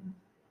said.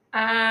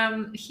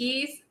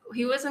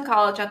 He was in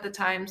college at the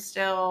time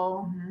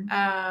still.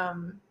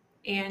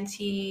 And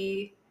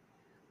he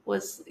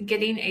was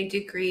getting a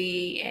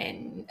degree,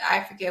 and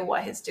I forget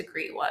what his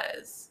degree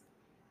was.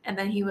 And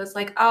then he was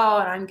like, oh,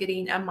 and I'm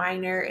getting a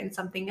minor in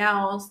something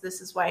else.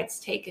 This is why it's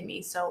taken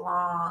me so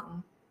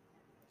long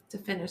to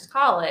finish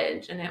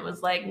college. And it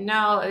was like,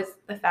 no, it's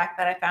the fact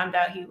that I found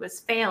out he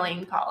was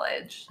failing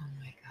college. Oh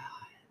my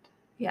God.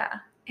 Yeah.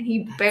 And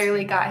he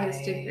barely got his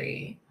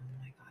degree. Oh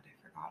my God, I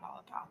forgot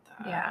all about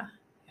that. Yeah.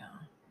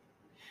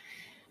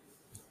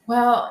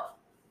 Well,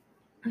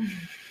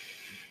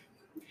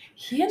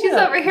 she's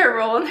over here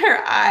rolling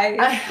her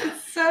eyes.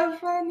 It's so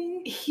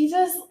funny.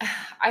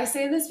 I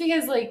say this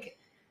because like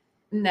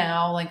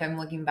now, like I'm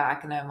looking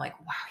back and I'm like,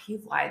 wow, he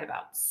lied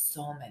about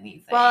so many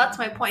things. Well, that's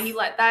my point.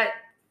 That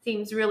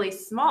seems really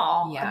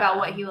small about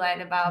what he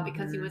lied about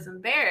because he was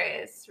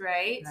embarrassed,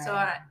 right?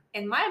 So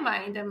in my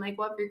mind, I'm like,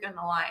 well, if you're going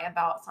to lie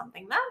about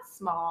something that's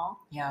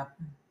small,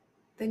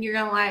 then you're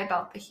going to lie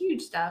about the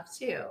huge stuff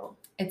too.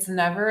 It's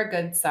never a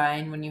good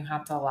sign when you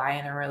have to lie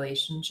in a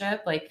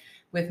relationship. Like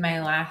with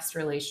my last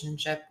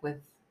relationship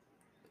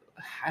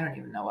I don't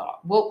even know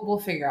we'll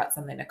figure out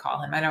something to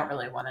call him. I don't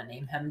really want to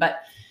name him, but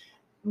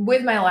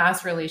with my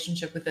last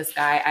relationship with this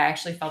guy, I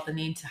actually felt the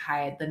need to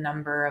hide the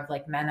number of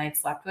like men I'd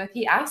slept with.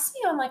 He asked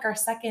me on like it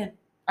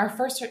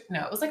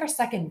was like our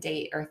second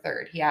date or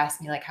third. He asked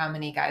me like how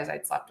many guys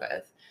I'd slept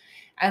with.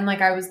 And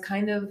like, I was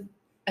kind of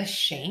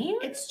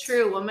ashamed. It's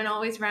true. Women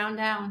always round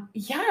down.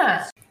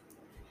 Yeah.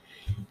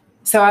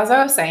 So as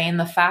I was saying,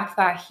 the fact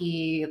that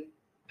he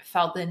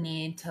felt the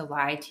need to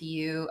lie to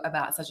you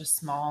about such a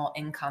small,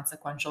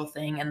 inconsequential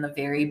thing in the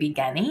very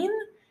beginning,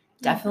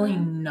 definitely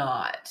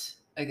not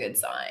a good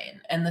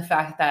sign. And the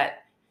fact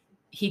that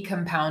he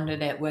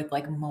compounded it with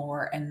like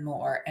more and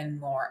more and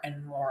more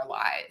and more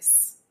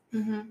lies.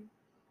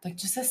 Like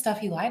just the stuff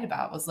he lied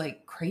about was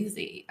like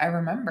crazy. I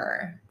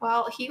remember.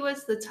 Well, he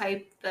was the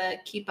type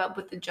that keep up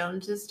with the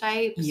Joneses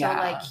type. Yeah.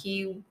 So like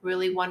he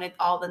really wanted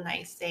all the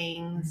nice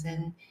things,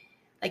 and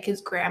like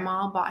his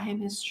grandma bought him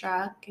his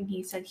truck, and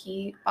he said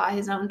he bought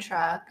his own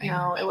truck.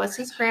 No, it was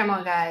his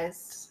grandma,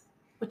 guys.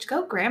 Which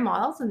go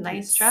grandma. That was a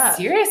nice truck.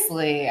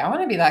 Seriously, I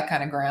want to be that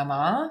kind of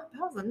grandma. That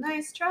was a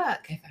nice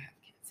truck. If I have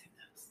kids, who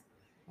knows?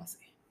 We'll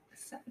see.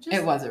 So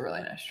It was a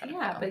really nice truck.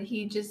 Yeah, though. but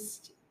he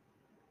just,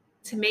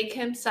 to make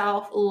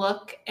himself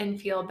look and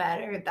feel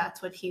better,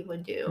 that's what he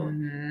would do,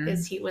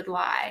 is he would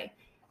lie.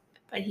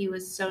 But he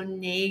was so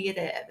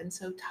negative and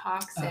so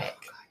toxic.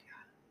 Oh, God,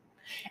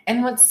 yeah.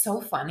 And what's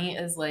so funny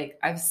is like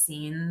I've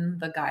seen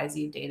the guys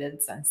you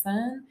dated since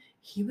then.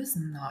 He was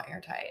not your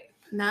type.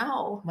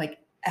 No. Like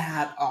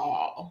at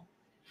all.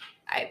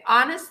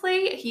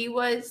 Honestly, he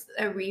was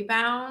a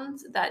rebound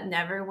that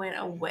never went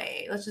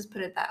away. Let's just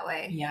put it that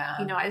way. Yeah.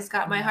 You know, I just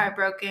got my heart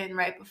broken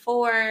right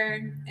before,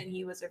 and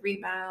he was a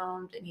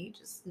rebound, and he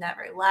just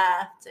never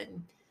left.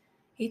 And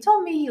he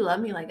told me he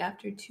loved me like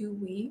after 2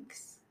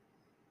 weeks.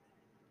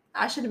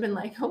 I should have been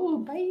like, oh,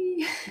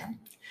 bye.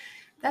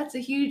 That's a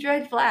huge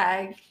red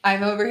flag.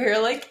 I'm over here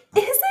like,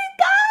 is it,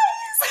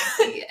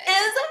 guys? Is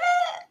it?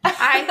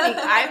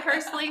 I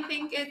personally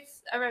think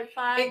it's a red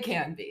flag. It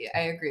can be. I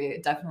agree.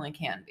 It definitely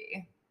can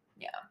be.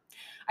 Yeah.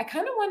 I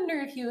kind of wonder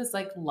if he was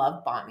like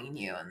love bombing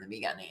you in the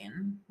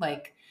beginning.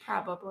 Like,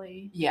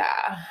 probably.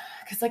 Yeah.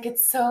 Because like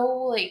it's so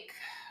like,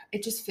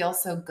 it just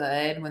feels so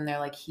good when they're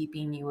like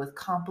heaping you with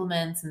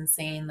compliments and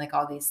saying like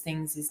all these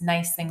things, these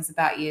nice things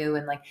about you.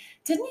 And like,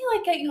 didn't he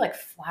like get you like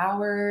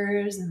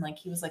flowers, and like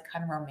he was like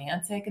kind of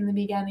romantic in the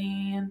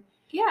beginning?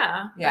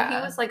 Yeah. But he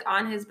was like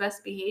on his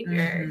best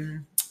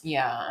behavior.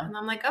 Yeah. And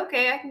I'm like,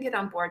 okay, I can get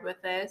on board with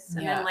this.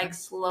 And then like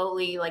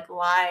slowly like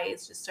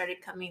lies just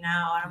started coming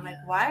out. And I'm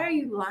like, why are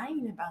you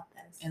lying about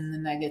this? And the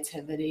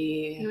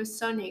negativity. He was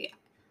so negative.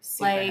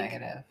 Super like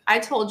negative. I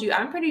told you,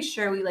 I'm pretty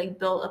sure we like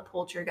built a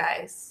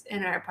poltergeist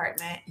in our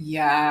apartment.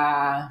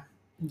 Yeah.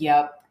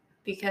 Yep.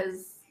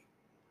 Because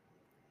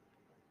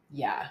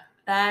yeah,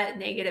 that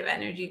negative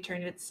energy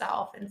turned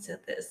itself into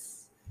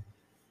this.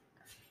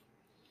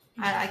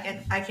 I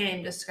can't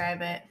even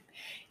describe it.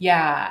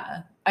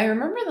 Yeah. I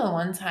remember the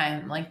one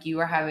time like you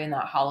were having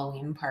that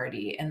Halloween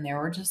party, and there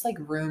were just like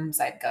rooms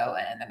I'd go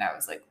in, and I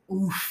was like,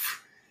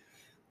 oof.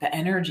 The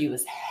energy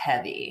was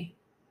heavy.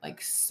 Like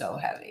so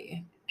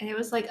heavy. And it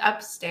was like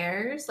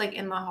upstairs, like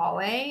in the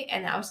hallway,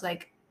 and I was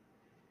like,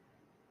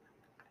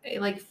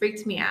 it like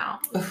freaked me out.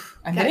 Oof,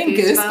 I'm getting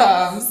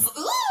goosebumps.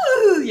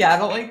 Ooh, yeah, I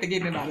don't like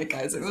thinking about it,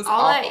 guys. It was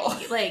all awful.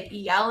 that like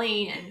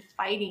yelling and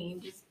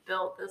fighting just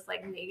built this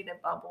like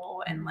negative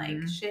bubble, and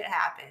like shit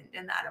happened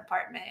in that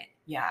apartment.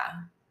 Yeah.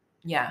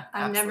 Yeah.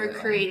 I've never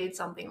created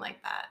something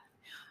like that.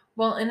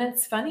 Well, and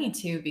it's funny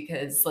too,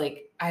 because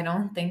like I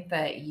don't think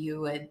that you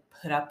would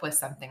put up with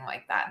something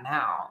like that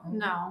now.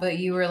 No. But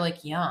you were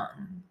like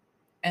young.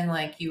 And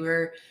like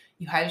you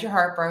had your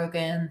heart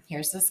broken.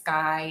 Here's this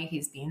guy.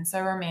 He's being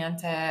so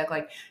romantic.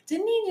 Like,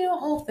 didn't he do a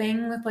whole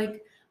thing with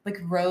like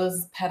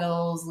rose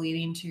petals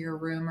leading to your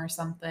room or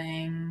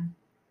something?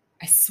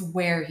 I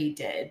swear he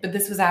did. But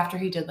this was after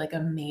he did like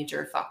a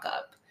major fuck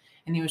up.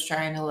 And he was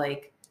trying to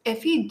like.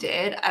 If he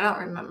did, I don't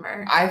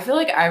remember. I feel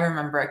like I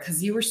remember it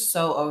because you were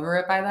so over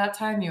it by that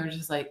time. You were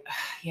just like,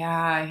 yeah,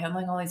 I had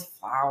like all these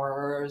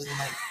flowers and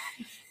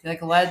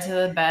like led to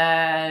the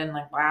bed and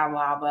like blah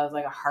blah blah. It was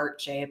like a heart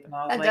shape, and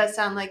I was that does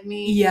sound like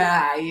me.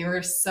 Yeah, you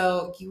were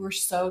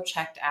so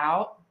checked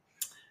out.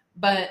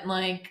 But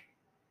like,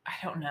 I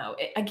don't know.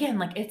 Again,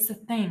 like it's the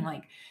thing.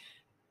 Like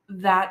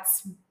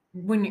that's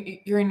when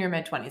you're in your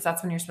mid-20s.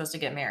 That's when you're supposed to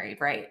get married,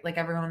 right? Like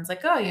everyone's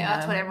like, oh yeah,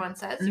 that's what everyone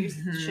says. You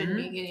shouldn't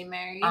be getting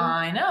married.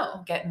 I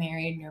know. Get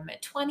married in your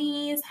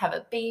mid-20s. Have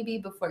a baby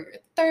before you're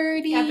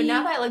 30. Yeah, but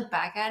now that I look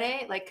back at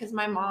it, like, because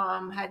my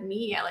mom had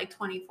me at like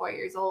 24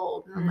 years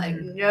old, and I'm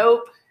like,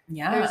 nope.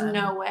 Yeah, there's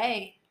no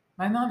way.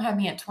 My mom had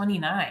me at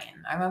 29.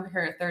 I'm over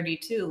here at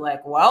 32.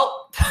 Like,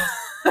 well,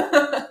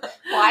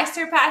 I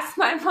surpassed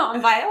my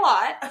mom by a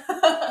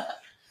lot.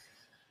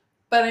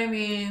 But I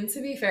mean, to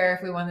be fair,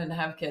 if we wanted to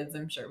have kids,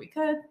 I'm sure we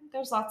could.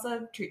 There's lots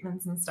of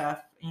treatments and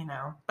stuff, you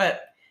know.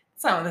 But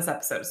that's not what this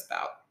episode is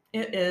about.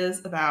 It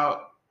is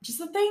about just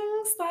the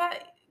things that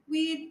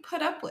we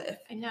put up with.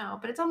 I know,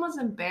 but it's almost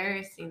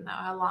embarrassing though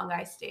how long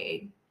I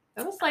stayed.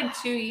 It was like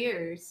 2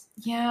 years.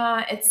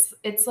 Yeah,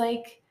 it's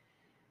like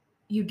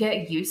you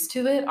get used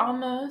to it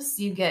almost.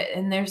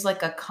 And there's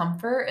like a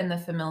comfort in the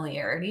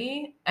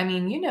familiarity. I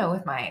mean, you know,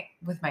 with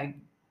my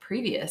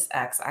previous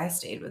ex, I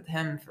stayed with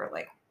him for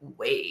like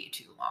way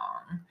too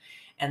long,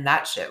 and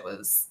that shit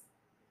was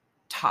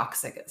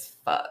toxic as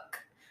fuck.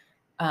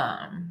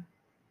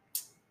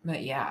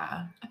 But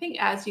yeah. I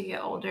think as you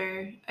get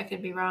older, I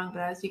could be wrong,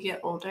 but as you get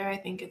older, I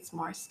think it's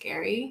more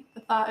scary, the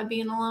thought of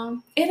being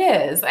alone. It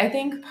is. I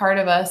think part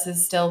of us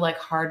is still like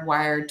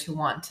hardwired to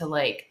want to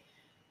like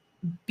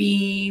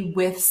be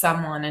with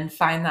someone and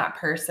find that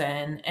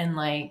person and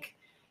like,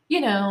 you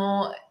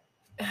know,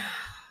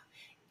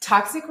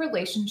 toxic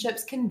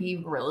relationships can be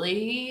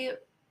really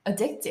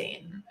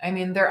addicting. I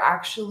mean, they're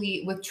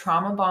actually, with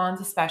trauma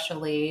bonds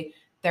especially,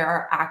 there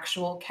are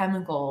actual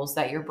chemicals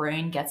that your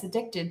brain gets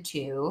addicted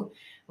to.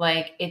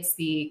 Like it's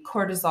the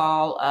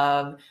cortisol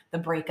of the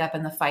breakup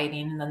and the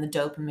fighting, and then the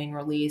dopamine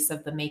release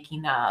of the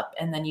making up.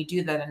 And then you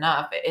do that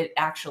enough, it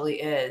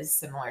actually is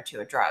similar to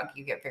a drug.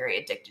 You get very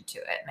addicted to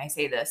it. And I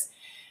say this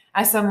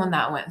as someone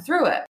that went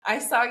through it. I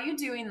saw you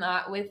doing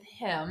that with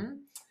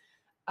him.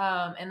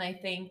 And I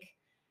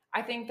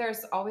think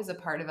there's always a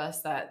part of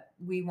us that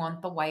we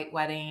want the white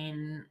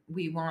wedding,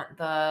 we want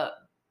the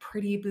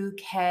pretty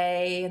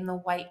bouquet and the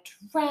white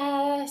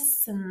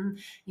dress and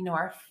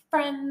our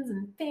friends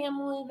and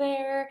family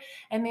there,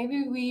 and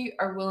maybe we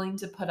are willing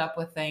to put up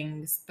with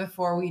things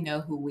before we know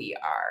who we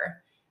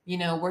are.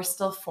 We're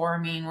still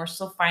forming, we're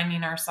still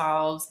finding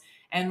ourselves,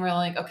 and we're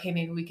like, okay,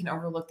 maybe we can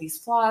overlook these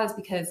flaws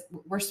because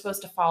we're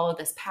supposed to follow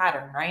this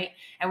pattern, right?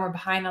 And we're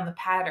behind on the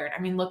pattern.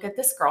 I mean, look at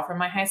this girl from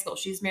my high school.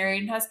 She's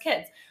married and has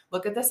kids.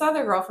 Look at this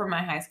other girl from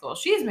my high school.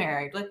 She's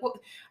married. Like, what,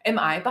 am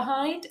I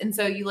behind? And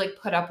so you like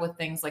put up with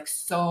things like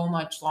so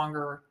much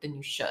longer than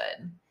you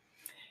should.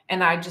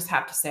 And I just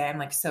have to say, I'm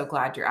like so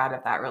glad you're out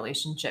of that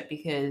relationship,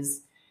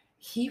 because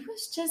he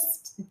was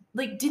just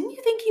like, didn't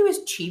you think he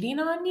was cheating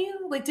on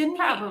you? Like, didn't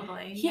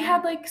Probably. He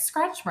had like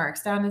scratch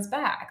marks down his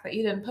back that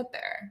you didn't put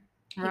there.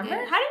 Remember?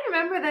 How do you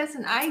remember this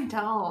and I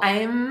don't?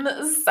 I'm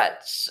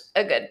such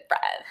a good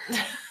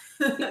friend.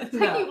 It's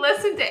like you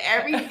listen to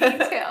every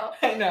detail.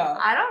 I know.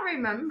 I don't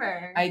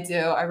remember. I do.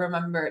 I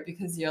remember it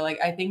because you're like,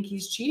 I think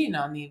he's cheating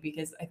on me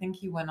because I think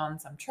he went on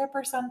some trip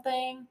or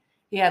something.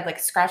 He had like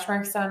scratch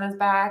marks down his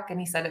back and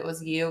he said it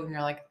was you. And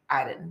you're like,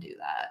 I didn't do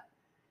that.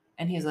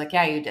 And he's like,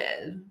 yeah, you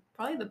did.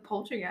 Probably the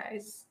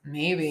poltergeist.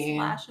 Maybe.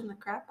 Slashing the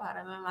crap out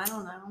of him. I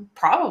don't know.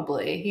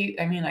 Probably.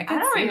 I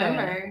don't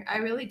remember. I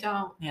really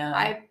don't. Yeah.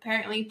 I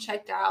apparently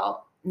checked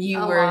out. You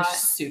were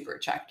super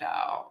checked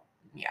out.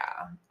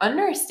 Yeah.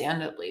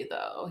 Understandably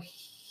though,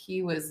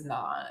 he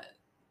wasn't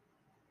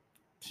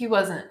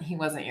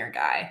your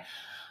guy.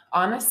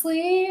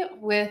 Honestly,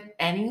 with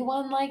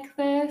anyone like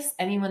this,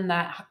 anyone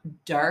that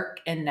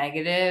dark and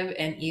negative,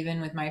 and even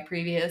with my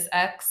previous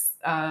ex,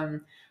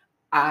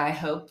 I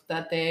hope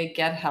that they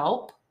get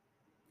help.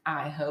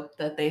 I hope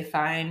that they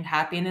find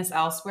happiness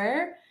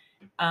elsewhere.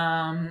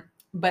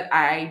 But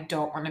I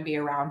don't want to be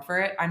around for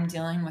it. I'm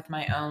dealing with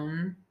my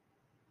own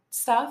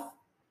stuff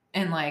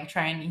and like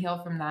trying to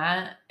heal from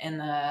that.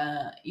 And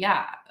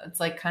it's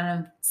like kind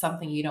of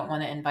something you don't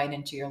want to invite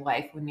into your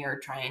life when you're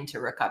trying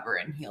to recover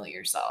and heal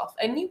yourself.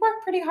 And you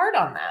work pretty hard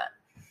on that.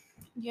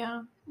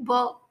 Yeah.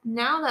 Well,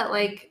 now that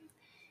like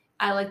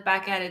I look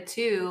back at it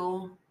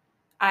too,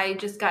 I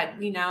just got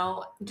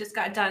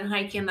done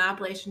hiking the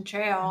Appalachian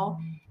Trail,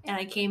 and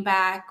I came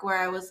back where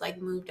I was like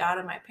moved out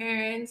of my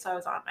parents. So I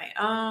was on my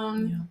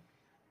own. Yeah.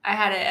 I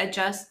had to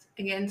adjust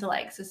again to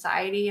like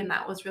society, and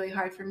that was really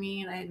hard for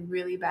me. And I had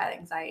really bad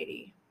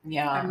anxiety.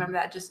 Yeah. I remember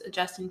that, just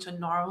adjusting to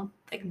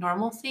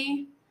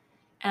normalcy.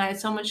 And I had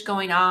so much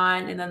going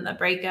on, and then the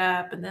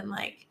breakup, and then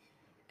like,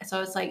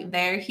 so it's like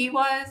there he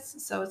was.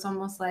 So it's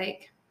almost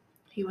like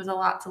he was a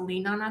lot to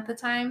lean on at the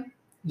time.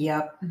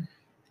 Yep.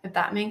 If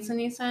that makes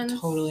any sense.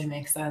 Totally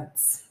makes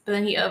sense. But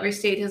then he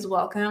overstayed his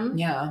welcome.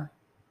 Yeah.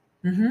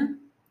 Mm-hmm.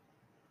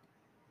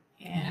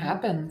 It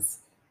happens.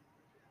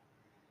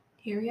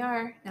 Here we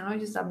are. Now I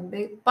just have a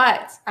big,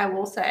 but I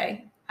will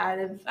say,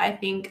 I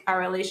think our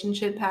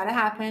relationship had to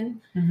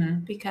happen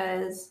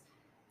because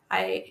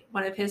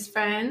one of his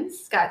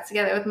friends got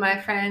together with my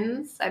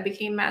friends. I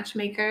became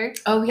matchmaker.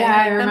 Oh yeah,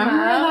 I remember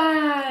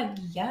that.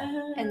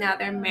 Yeah. And now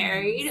they're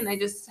married, and they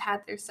just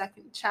had their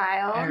second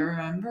child. I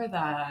remember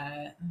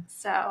that.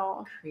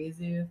 So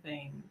crazy to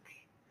think.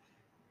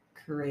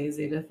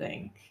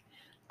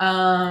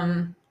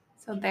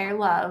 So their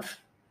love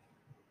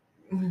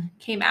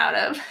came out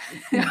of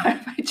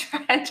my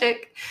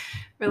tragic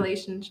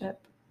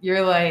relationship.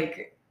 You're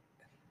like,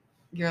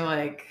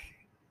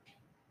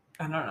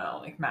 I don't know,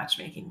 like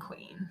matchmaking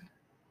queen.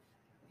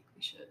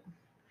 We should.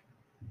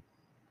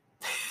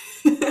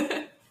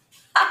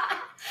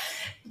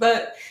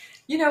 But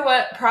you know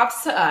what?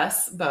 Props to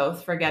us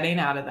both for getting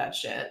out of that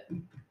shit.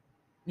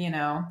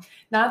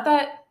 Not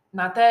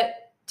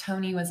that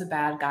Tony was a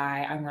bad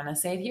guy. I'm going to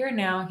say it here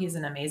now. He's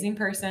an amazing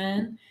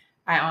person.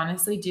 I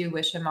honestly do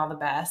wish him all the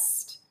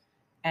best.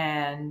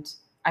 And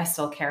I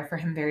still care for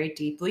him very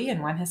deeply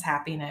and want his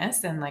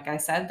happiness. And like I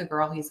said, the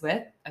girl he's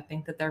with, I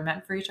think that they're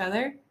meant for each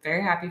other.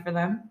 Very happy for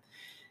them.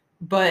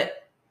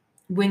 But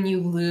when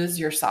you lose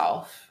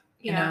yourself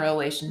in a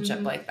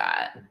relationship like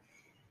that,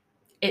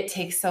 it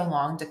takes so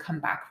long to come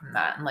back from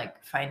that and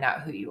like find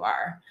out who you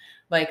are.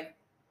 Like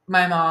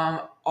my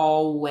mom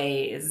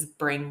always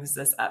brings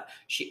this up.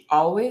 She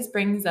always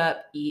brings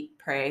up eat,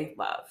 pray,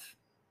 love.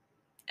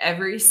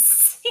 every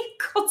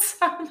single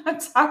time I'm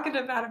talking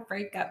about a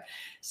breakup,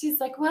 she's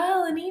like,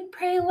 well, in Eat,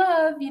 Pray,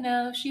 Love,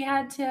 she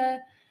had to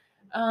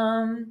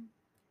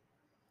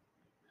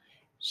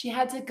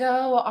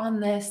go on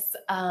this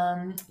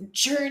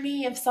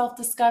journey of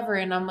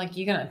self-discovery. And I'm like,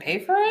 you gonna pay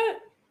for it?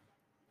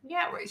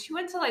 Yeah, she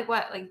went to like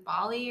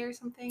Bali or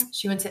something?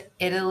 She went to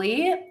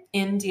Italy,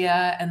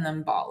 India, and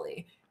then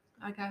Bali.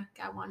 Okay,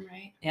 got one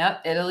right.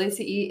 Yep, Italy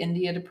to eat,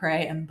 India to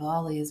pray, and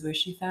Bali is where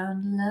she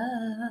found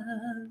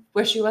love,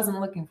 where she wasn't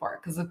looking for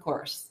it, because of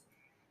course,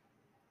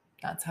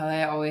 that's how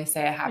they always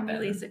say it happened. When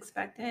you least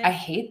expect it. I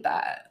hate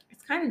that.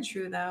 It's kind of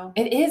true, though.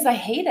 It is. I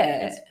hate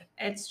it.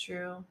 It's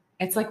true.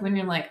 It's like when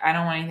you're like, I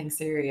don't want anything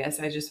serious.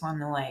 I just want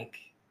to like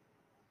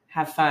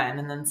have fun,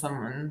 and then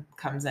someone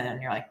comes in,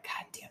 and you're like,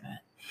 God damn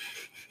it.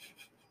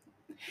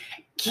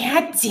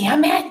 God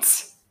damn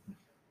it.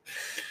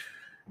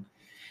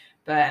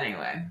 But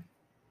anyway.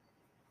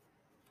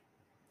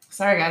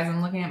 Sorry, guys.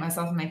 I'm looking at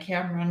myself in my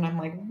camera, and I'm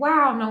like,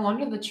 wow, no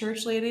wonder the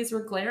church ladies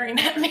were glaring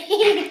at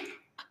me.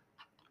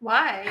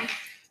 Why?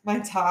 My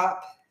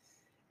top.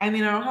 I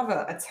mean, I don't have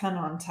a ton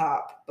on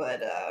top,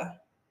 but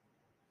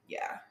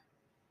yeah.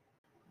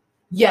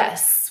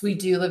 Yes, we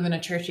do live in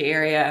a churchy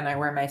area, and I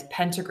wear my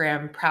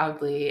pentagram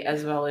proudly,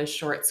 as well as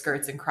short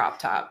skirts and crop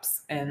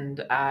tops.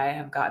 And I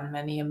have gotten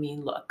many a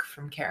mean look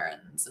from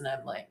Karens, and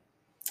I'm like,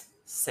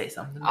 say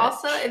something.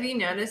 Also, if you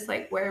notice,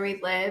 like where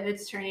we live,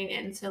 it's turning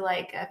into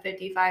like a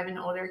 55 and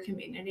older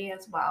community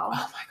as well.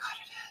 Oh my God,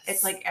 it is.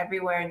 It's like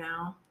everywhere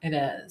now. It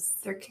is.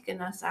 They're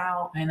kicking us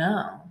out. I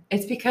know.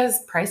 It's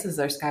because prices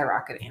are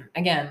skyrocketing.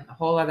 Again, a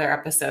whole other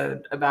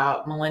episode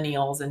about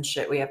millennials and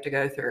shit we have to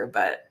go through.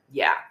 But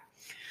yeah,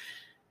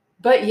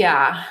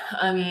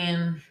 I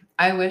mean,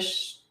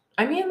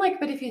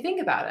 but if you think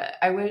about it,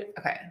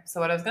 okay. So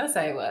what I was going to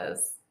say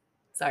was,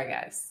 sorry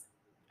guys.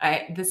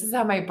 This is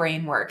how my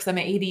brain works. I'm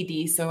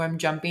ADD, so I'm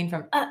jumping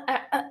from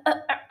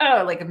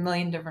like a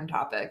million different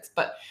topics.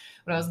 But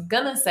what I was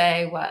gonna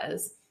say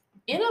was,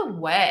 in a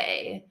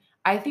way,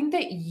 I think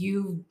that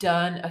you've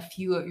done a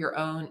few of your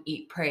own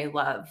Eat, Pray,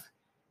 Love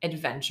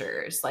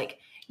adventures. Like,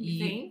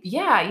 you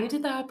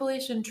did the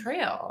Appalachian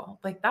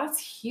Trail. Like, that's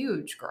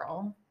huge,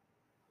 girl.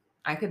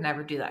 I could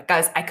never do that,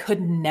 guys. I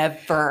could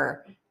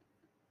never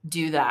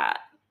do that.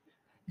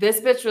 This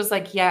bitch was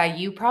like, yeah,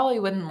 you probably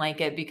wouldn't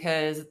like it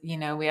because,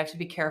 we have to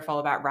be careful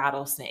about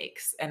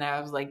rattlesnakes. And I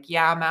was like,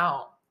 yeah, I'm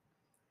out.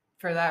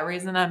 For that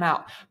reason, I'm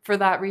out. For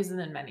that reason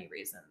and many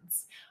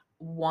reasons.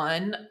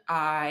 One,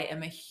 I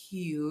am a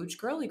huge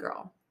girly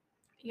girl.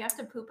 You have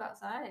to poop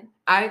outside.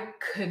 I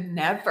could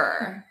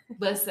never.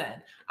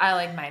 Listen, I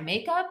like my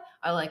makeup.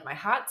 I like my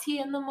hot tea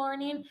in the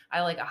morning.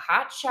 I like a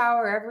hot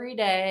shower every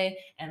day.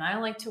 And I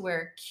like to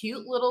wear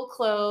cute little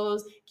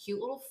clothes, cute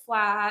little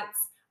flats.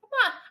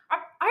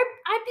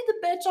 I'd be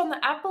the bitch on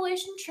the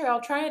Appalachian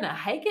Trail trying to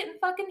hike it in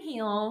fucking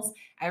heels.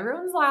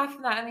 Everyone's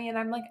laughing at me, and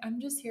I'm like,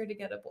 I'm just here to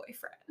get a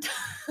boyfriend.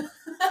 They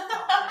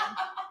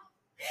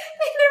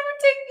never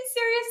take me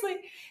seriously.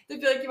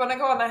 They'd be like, you want to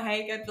go on a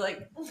hike? I'd be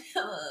like,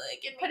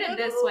 put it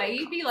this way.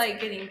 You'd be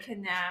like getting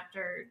kidnapped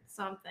or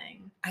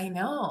something. I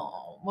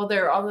know. Well,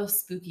 there are all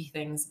those spooky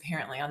things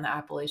apparently on the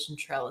Appalachian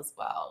Trail as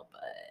well.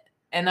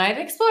 And I'd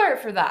explore it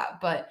for that.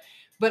 But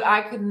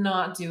I could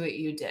not do what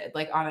you did.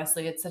 Like,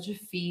 honestly, it's such a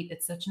feat.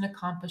 It's such an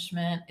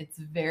accomplishment. It's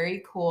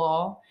very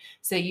cool.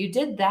 So you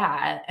did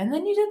that. And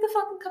then you did the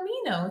fucking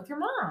Camino with your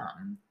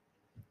mom.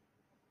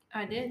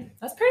 I did.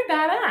 That's pretty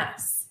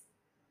badass.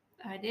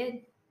 I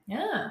did.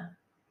 Yeah.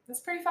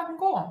 That's pretty fucking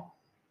cool.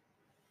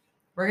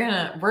 We're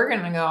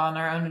gonna go on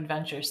our own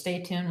adventure.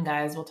 Stay tuned,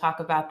 guys. We'll talk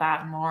about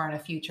that more in a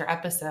future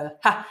episode.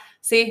 Ha!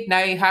 See, now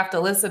you have to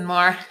listen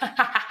more.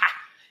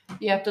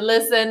 You have to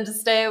listen to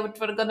stay what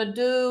we're gonna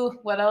do.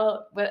 What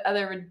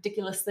other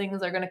ridiculous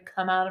things are gonna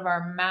come out of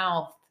our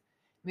mouth?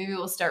 Maybe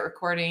we'll start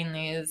recording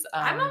these.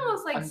 I'm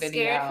almost like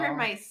scared for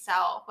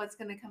myself. What's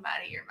gonna come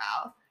out of your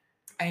mouth?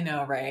 I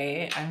know,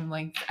 right? I'm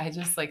like, I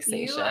just like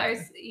say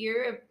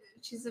shit.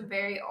 She's a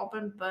very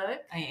open book.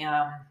 I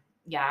am.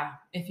 Yeah.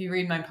 If you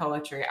read my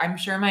poetry, I'm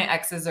sure my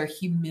exes are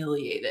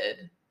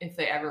humiliated if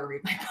they ever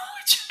read my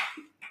poetry.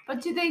 But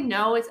do they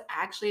know it's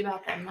actually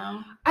about them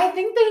though? I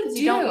think they do.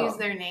 You don't use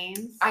their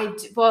names. I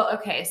do. Well,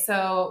 okay.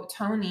 So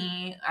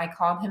Tony, I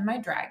called him my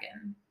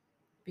dragon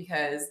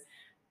because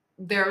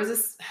there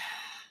is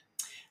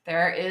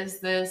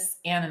this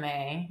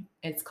anime.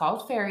 It's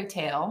called Fairy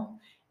Tail.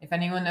 If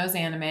anyone knows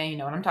anime, you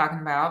know what I'm talking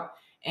about.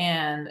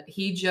 And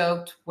he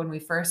joked when we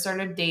first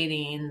started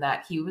dating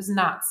that he was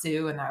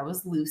Natsu and I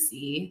was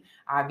Lucy.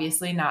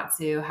 Obviously,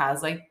 Natsu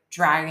has like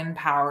dragon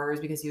powers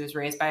because he was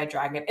raised by a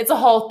dragon. It's a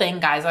whole thing,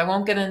 guys. I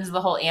won't get into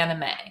the whole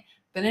anime.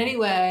 But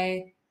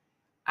anyway,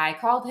 I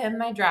called him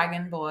my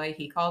dragon boy.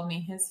 He called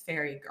me his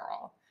fairy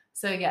girl.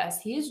 So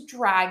yes, he's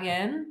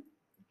dragon.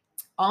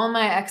 All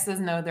my exes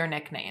know their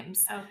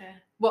nicknames. Okay.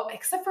 Well,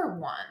 except for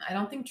one. I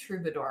don't think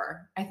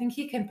Troubadour. I think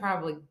he can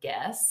probably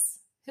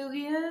guess who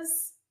he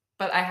is.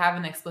 But I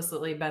haven't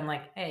explicitly been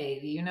like, hey,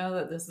 do you know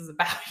that this is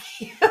about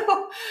you?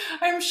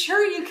 I'm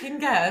sure you can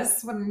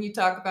guess when you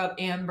talk about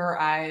amber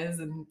eyes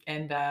and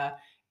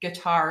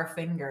guitar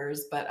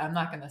fingers, but I'm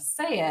not going to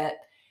say it.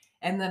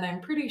 And then I'm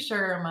pretty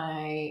sure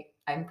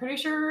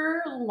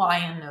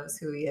Lion knows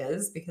who he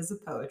is because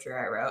of poetry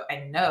I wrote.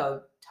 I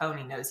know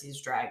Tony knows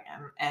he's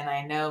Dragon, and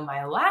I know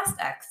my last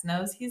ex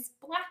knows he's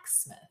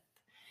Blacksmith.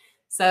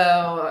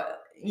 So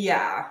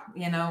yeah,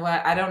 you know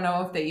what? I don't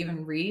know if they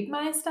even read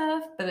my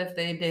stuff, but if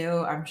they do,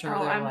 I'm sure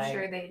they're I'm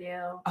sure they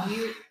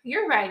do.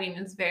 Your writing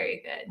is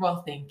very good.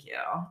 Well, thank you.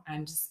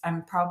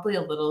 I'm probably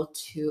a little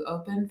too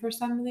open for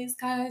some of these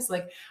guys.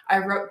 Like I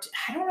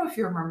don't know if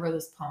you remember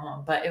this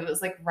poem, but it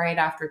was like right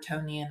after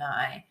Tony and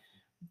I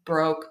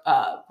broke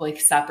up, like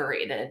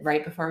separated,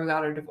 right before we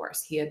got our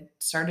divorce. He had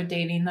started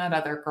dating that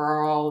other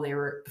girl. They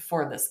were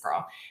before this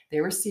girl. They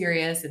were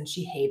serious and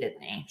she hated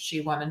me. She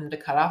wanted him to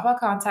cut off all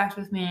contact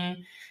with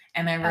me.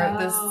 And I wrote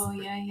this. Oh,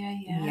 yeah.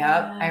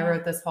 Yep. I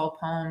wrote this whole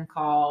poem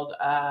called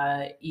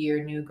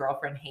Your New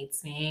Girlfriend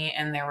Hates Me.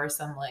 And there were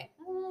some like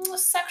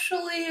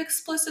sexually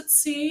explicit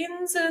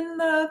scenes in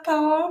the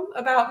poem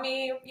about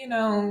me,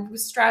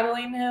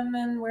 straddling him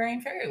and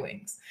wearing fairy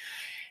wings.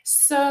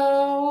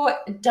 So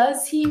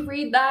does he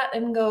read that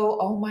and go,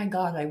 oh my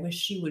God, I wish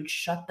she would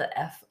shut the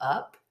F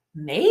up?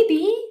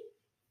 Maybe.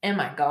 Am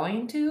I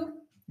going to?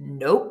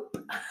 Nope.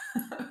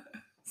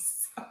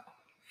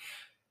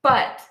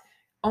 But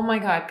oh my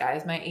God,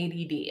 guys, my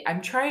ADD.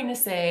 I'm trying to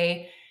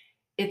say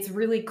it's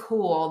really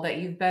cool that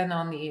you've been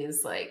on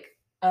these like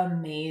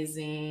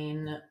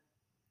amazing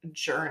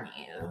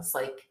journeys.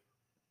 Like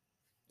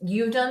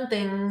you've done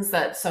things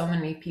that so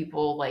many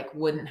people like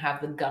wouldn't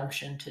have the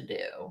gumption to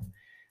do.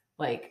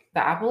 Like the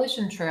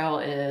Appalachian Trail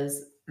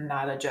is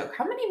not a joke.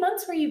 How many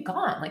months were you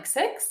gone? Like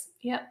 6?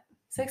 Yep.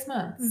 6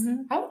 months.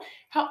 Mm-hmm.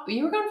 How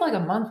you were gone for like a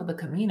month with the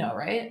Camino,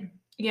 right?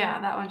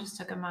 Yeah, that one just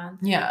took a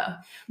month. Yeah.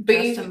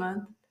 Just a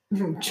month.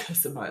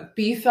 Just a month.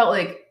 But you felt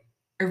like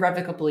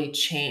irrevocably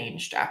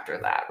changed after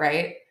that,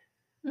 right?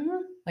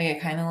 Mm-hmm. Like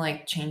it kind of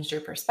like changed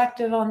your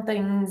perspective on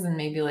things and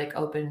maybe like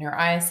opened your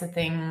eyes to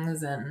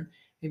things and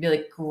maybe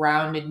like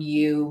grounded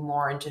you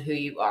more into who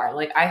you are.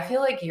 Like I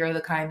feel like you're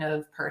the kind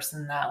of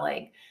person that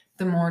like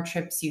the more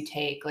trips you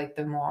take, like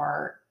the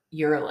more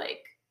you're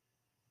like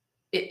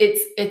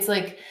it's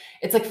like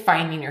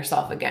finding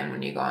yourself again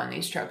when you go on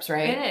these trips,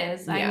 right? It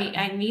is. Yeah.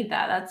 I need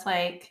that. That's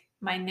like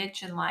my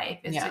niche in life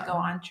is Yeah. to go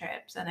on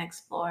trips and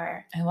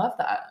explore. I love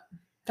that.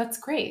 That's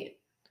great.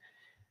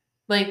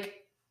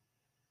 Like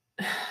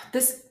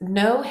this,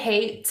 no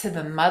hate to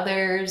the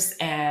mothers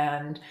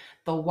and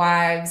the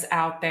wives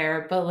out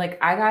there, but like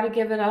I got to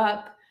give it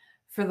up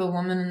for the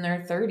women in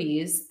their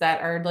 30s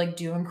that are like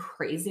doing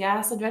crazy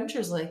ass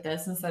adventures like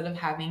this instead of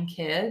having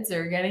kids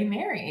or getting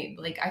married.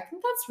 Like I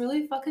think that's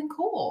really fucking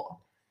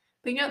cool.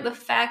 But the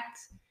fact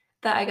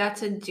that I got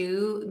to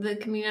do the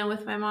Camino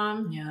with my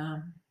mom, yeah,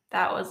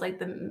 that was like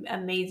the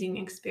amazing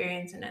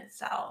experience in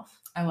itself.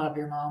 I love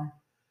your mom.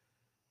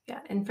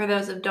 Yeah, and for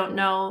those that don't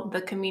know,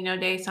 the Camino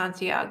de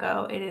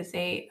Santiago, it is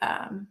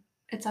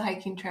it's a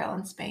hiking trail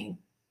in Spain.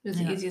 Is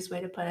the easiest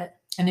way to put it.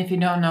 And if you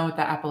don't know what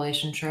the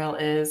Appalachian Trail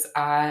is,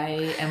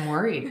 I am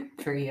worried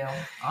for you,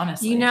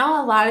 honestly. A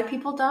lot of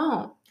people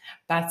don't.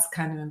 That's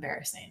kind of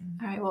embarrassing.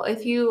 All right. Well,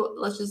 if you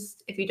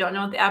don't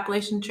know what the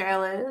Appalachian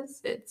Trail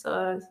is, it's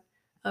a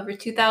over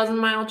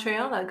 2,000-mile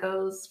trail that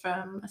goes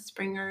from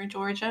Springer,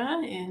 Georgia,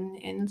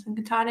 in St.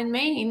 Katahdin,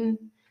 Maine.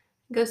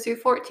 It goes through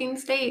 14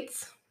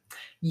 states.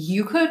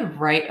 You could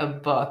write a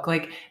book.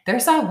 Like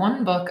there's that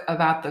one book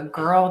about the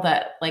girl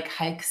that like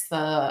hikes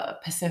the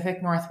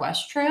Pacific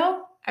Northwest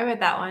Trail. I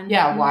read that one.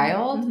 Yeah,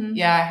 Wild. Mm-hmm.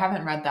 Yeah, I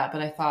haven't read that,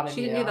 but I thought of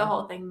She didn't do the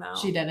whole thing though.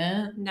 She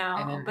didn't?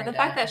 No. But the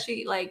fact that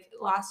she like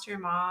lost her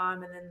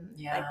mom and then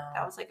like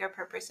that was like her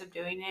purpose of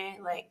doing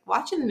it. Like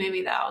watching the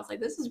movie though, I was like,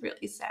 this is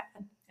really sad.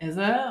 Is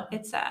it?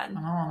 It's sad. I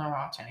don't want to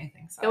watch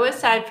anything sad. It was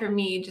sad for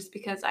me just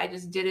because I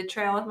just did a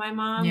trail with my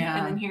mom. Yeah.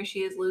 And then here she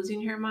is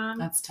losing her mom.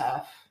 That's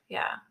tough.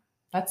 Yeah.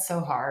 That's so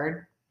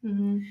hard.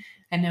 Mm-hmm.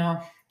 I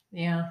know.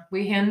 Yeah.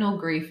 We handle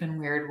grief in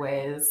weird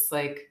ways.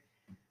 Like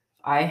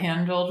I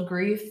handled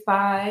grief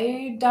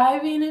by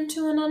diving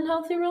into an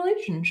unhealthy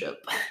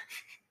relationship.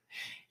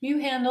 You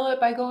handle it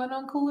by going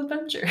on cool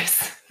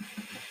adventures.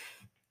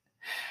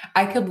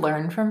 I could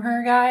learn from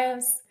her,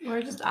 guys.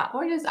 We're just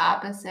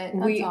opposite.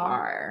 We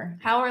are.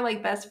 How we're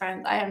like best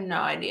friends? I have no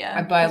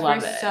idea. But I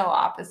love it. We're so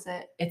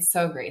opposite. It's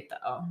so great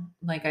though.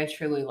 Like I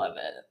truly love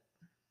it.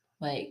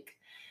 Like,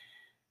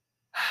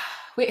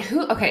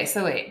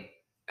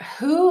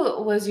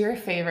 who was your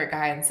favorite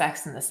guy in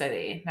Sex and the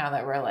City? Now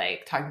that we're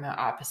like talking about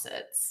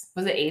opposites,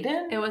 was it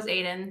Aiden? It was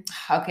Aiden.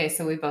 Okay,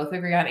 so we both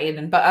agree on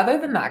Aiden. But other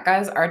than that,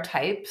 guys, our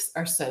types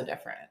are so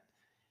different.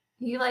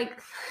 You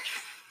like.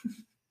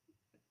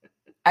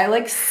 I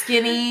like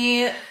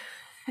skinny,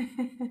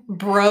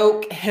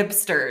 broke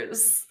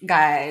hipsters,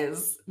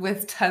 guys,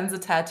 with tons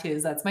of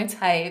tattoos. That's my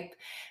type.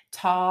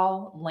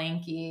 Tall,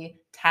 lanky,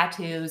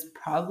 tattoos,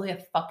 probably a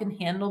fucking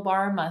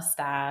handlebar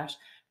mustache,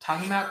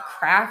 talking about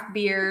craft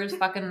beers,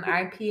 fucking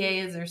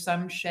IPAs or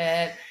some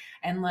shit,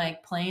 and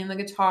like playing the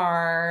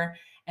guitar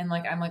And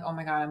like, I'm like, oh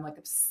my God, I'm like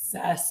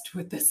obsessed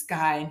with this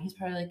guy. And he's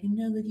probably like, I'm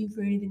not looking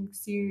for anything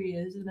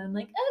serious. And I'm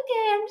like,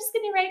 okay, I'm just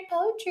going to write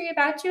poetry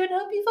about you and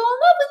hope you fall in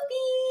love with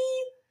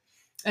me.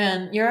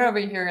 And you're over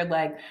here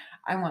like,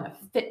 I want a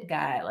fit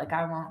guy. Like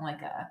I want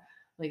like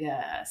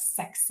a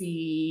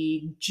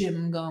sexy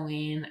gym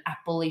going,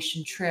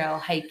 Appalachian Trail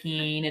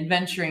hiking,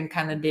 adventuring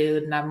kind of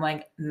dude. And I'm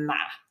like, nah,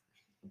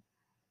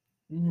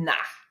 not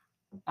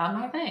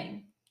my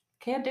thing.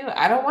 Can't do it.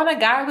 I don't want a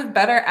guy with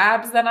better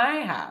abs than I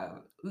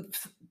have.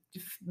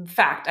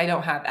 Fact, I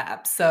don't have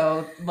abs.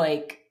 So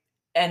like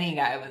any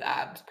guy with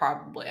abs,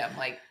 probably. I'm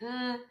like,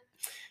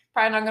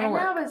 probably not going to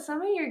work. I know, but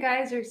some of your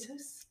guys are so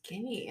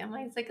skinny. I'm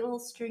like, it's like a little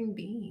string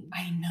bean.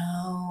 I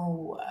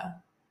know.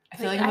 I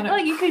feel Like, like I feel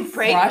like you could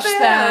break crush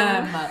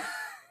them.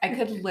 I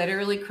could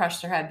literally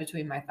crush their head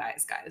between my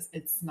thighs, guys.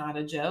 It's not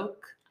a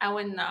joke. I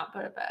would not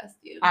put it past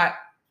you.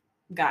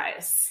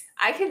 Guys.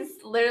 I could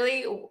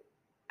literally,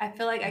 I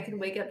feel like I could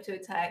wake up to a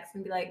text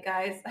and be like,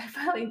 guys, I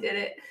finally did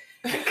it.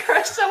 I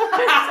crushed someone's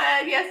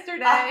head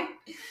yesterday.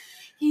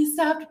 He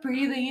stopped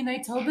breathing. I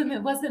told him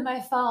it wasn't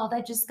my fault.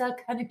 I just got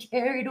kind of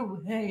carried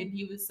away and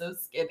he was so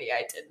skinny.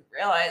 I didn't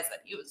realize that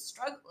he was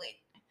struggling.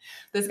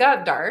 This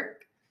got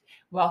dark.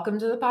 Welcome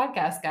to the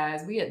podcast,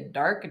 guys. We get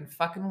dark and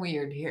fucking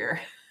weird here.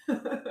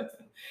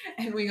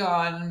 And we go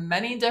on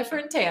many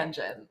different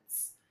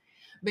tangents.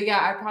 But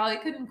yeah, I probably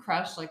couldn't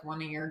crush like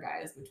one of your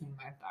guys between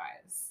my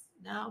thighs.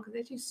 No, because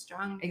they're too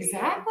strong.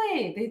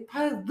 Exactly. They'd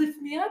probably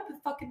lift me up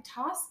and fucking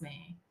toss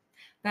me.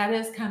 That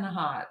is kind of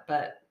hot,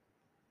 but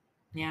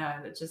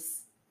yeah, it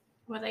just...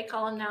 What they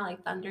call them now,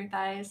 like thunder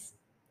thighs?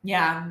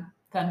 Yeah,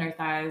 thunder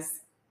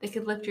thighs. They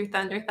could lift your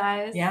thunder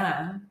thighs?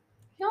 Yeah.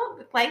 You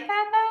don't like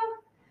that,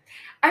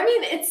 though? I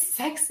mean, it's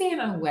sexy in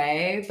a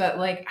way, but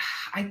like,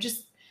 I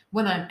just...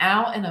 When I'm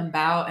out and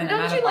about and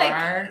I'm at a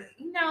bar...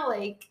 You know,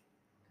 like,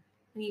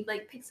 when he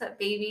like picks up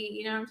Baby,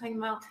 you know what I'm talking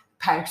about?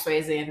 Patrick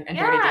Swayze and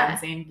Dirty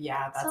Dancing.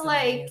 Yeah, that's so,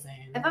 like,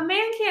 amazing. If a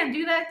man can't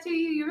do that to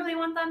you, you really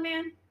want that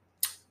man?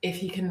 If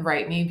he can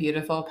write me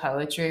beautiful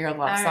poetry or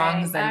love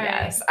songs, then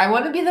yes. I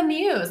want to be the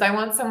muse. I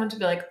want someone to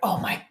be like, oh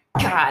my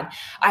God,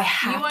 I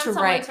have to write. You want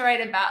someone to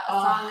write about a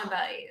song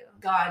about you.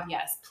 God,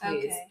 yes,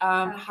 please. Okay.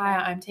 Hi,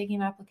 I'm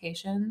taking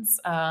applications.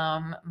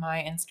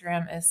 My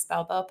Instagram is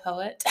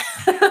spellbellpoet.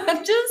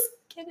 I'm just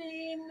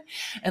kidding.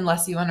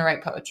 Unless you want to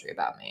write poetry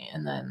about me,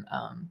 and then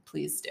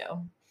please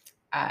do.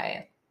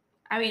 I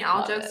mean,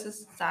 all jokes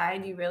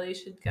aside, you really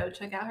should go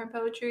check out her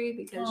poetry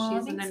because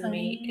she's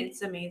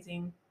it's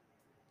amazing.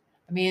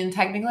 I mean,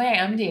 technically, I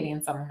am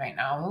dating someone right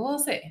now, but we'll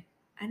see.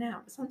 I know,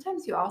 but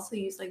sometimes you also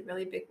use like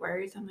really big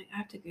words. I'm like, I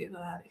have to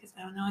Google that because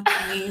I don't know what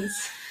that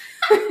means.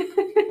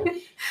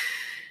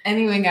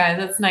 Anyway,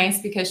 guys, it's nice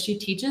because she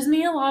teaches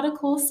me a lot of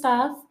cool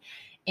stuff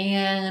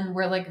and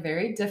we're like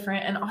very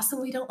different. And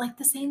also we don't like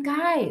the same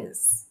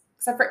guys,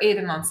 except for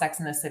Aiden on Sex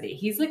and the City.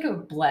 He's like a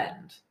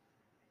blend,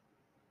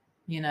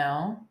 you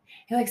know?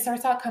 He like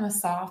starts out kind of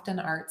soft and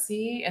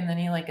artsy and then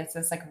he like gets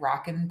this like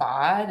rockin'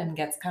 bod and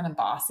gets kind of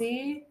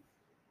bossy.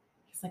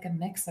 He's like a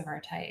mix of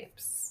our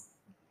types.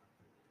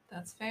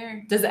 That's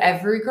fair. Does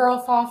every girl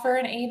fall for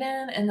an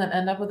Aiden and then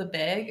end up with a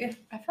big?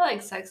 I feel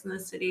like Sex and the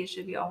City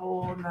should be a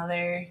whole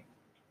nother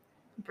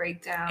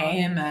breakdown.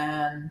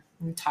 Amen.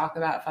 We talk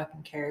about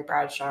fucking Carrie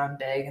Bradshaw and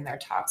Big and their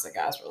toxic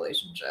ass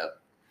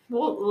relationship.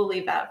 We'll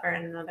leave that for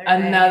another day.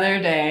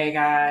 Another day,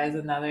 guys.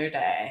 Another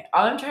day.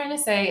 All I'm trying to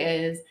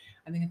say is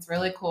I think it's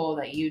really cool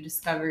that you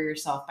discover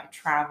yourself by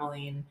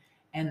traveling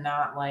and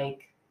not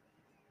like,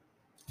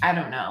 I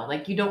don't know,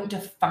 like you don't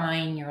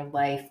define your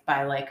life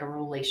by like a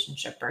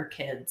relationship or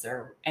kids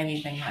or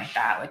anything like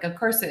that. Like, of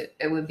course it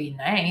would be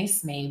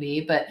nice maybe,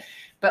 but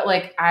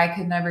like I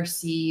could never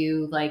see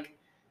you like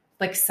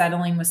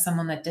settling with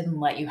someone that didn't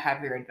let you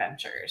have your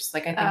adventures.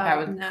 Like, I think that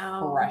would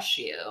crush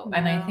you. No.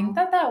 And I think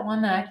that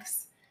one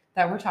ex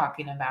that we're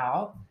talking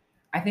about,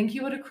 I think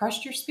he would have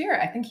crushed your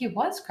spirit. I think he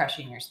was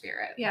crushing your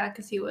spirit. Yeah,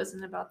 because he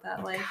wasn't about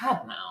that life.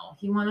 God, no.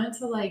 He wanted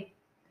to like,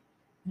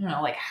 I don't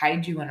know, like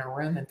hide you in a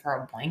room and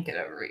throw a blanket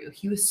over you.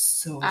 He was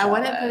so jealous. I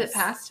wouldn't put it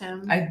past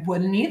him. I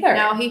wouldn't either.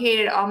 No, he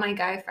hated all my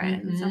guy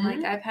friends. Mm-hmm. I'm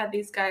like, I've had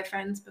these guy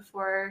friends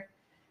before,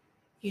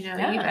 you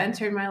know, you've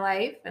entered my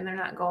life and they're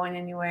not going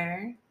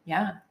anywhere.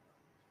 Yeah.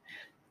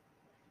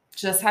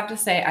 Just have to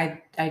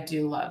say, I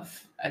do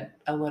love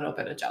a little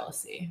bit of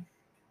jealousy.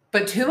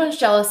 But too much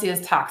jealousy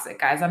is toxic,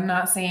 guys. I'm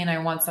not saying I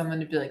want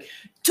someone to be like,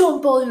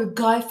 dump all your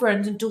guy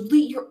friends and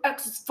delete your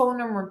ex's phone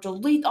number,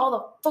 delete all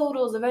the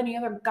photos of any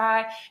other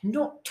guy, and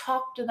don't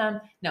talk to them.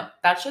 No,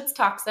 that shit's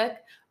toxic.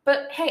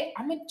 But hey,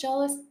 I'm a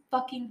jealous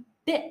fucking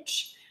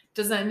bitch.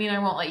 Does that mean I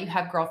won't let you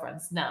have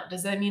girlfriends? No.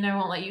 Does that mean I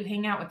won't let you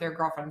hang out with your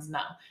girlfriends? No.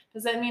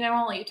 Does that mean I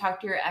won't let you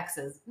talk to your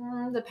exes?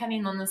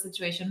 Depending on the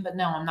situation. But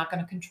no, I'm not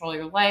going to control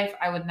your life.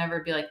 I would never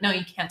be like, no,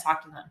 you can't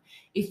talk to them.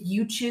 If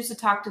you choose to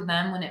talk to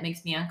them when it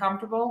makes me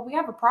uncomfortable, we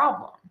have a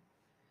problem.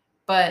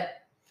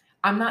 But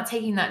I'm not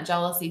taking that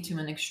jealousy to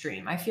an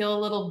extreme. I feel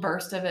a little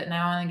burst of it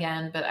now and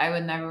again, but I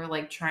would never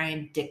like try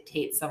and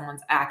dictate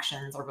someone's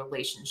actions or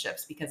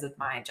relationships because of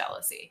my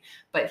jealousy.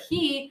 But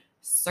he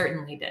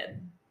certainly did.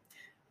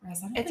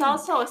 Whereas I don't It's think-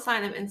 also a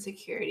sign of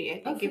insecurity,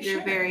 I think, for if you're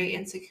sure. very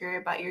insecure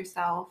about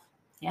yourself.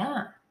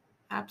 Yeah,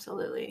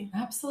 Absolutely.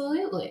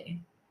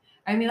 absolutely.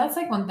 I mean, that's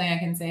like one thing I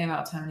can say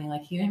about Tony.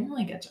 Like, he didn't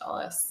really get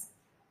jealous,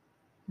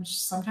 which is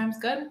sometimes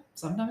good,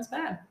 sometimes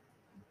bad.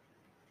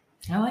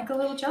 I like a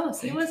little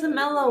jealousy. He was a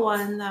mellow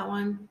one, that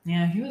one.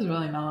 Yeah, he was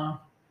really mellow.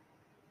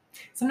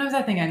 Sometimes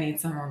I think I need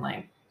someone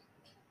like,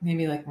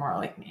 maybe like more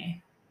like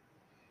me.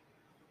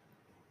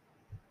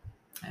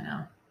 I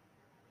know.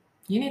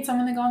 You need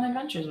someone to go on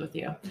adventures with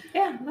you.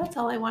 Yeah, that's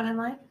all I want in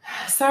life.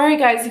 Sorry,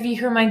 guys, if you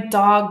hear my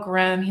dog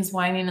Grim, he's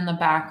whining in the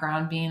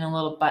background, being a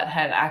little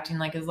butthead, acting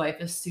like his life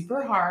is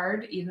super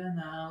hard, even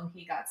though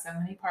he got so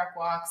many park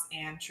walks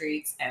and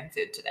treats and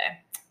food today.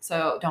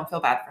 So don't feel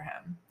bad for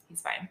him.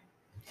 He's fine.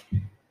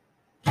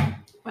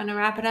 Want to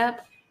wrap it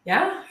up?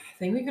 Yeah, I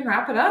think we can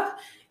wrap it up.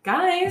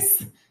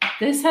 Guys,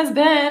 this has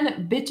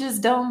been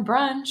Bitches Don't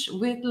Brunch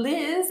with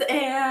Liz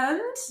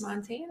and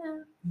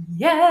Montana.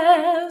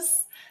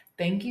 yes.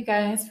 Thank you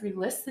guys for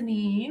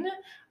listening.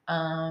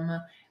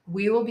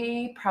 We will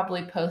be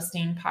probably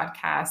posting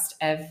podcast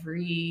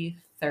every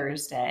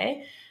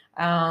Thursday.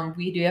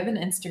 We do have an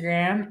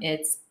Instagram.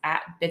 It's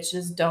at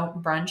Bitches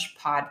Don't Brunch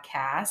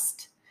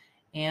Podcast.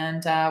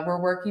 And we're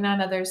working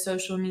on other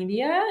social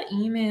media,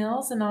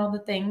 emails, and all the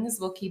things.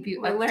 We'll keep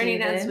you We're updated.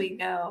 learning as we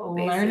go.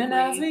 Learning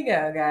as we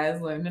go,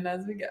 guys. Learning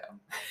as we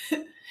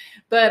go.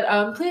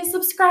 But please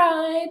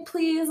subscribe.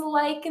 Please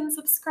like and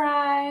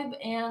subscribe.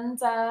 And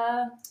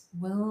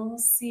we'll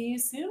see you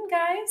soon,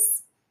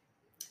 guys.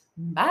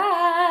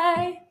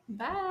 Bye.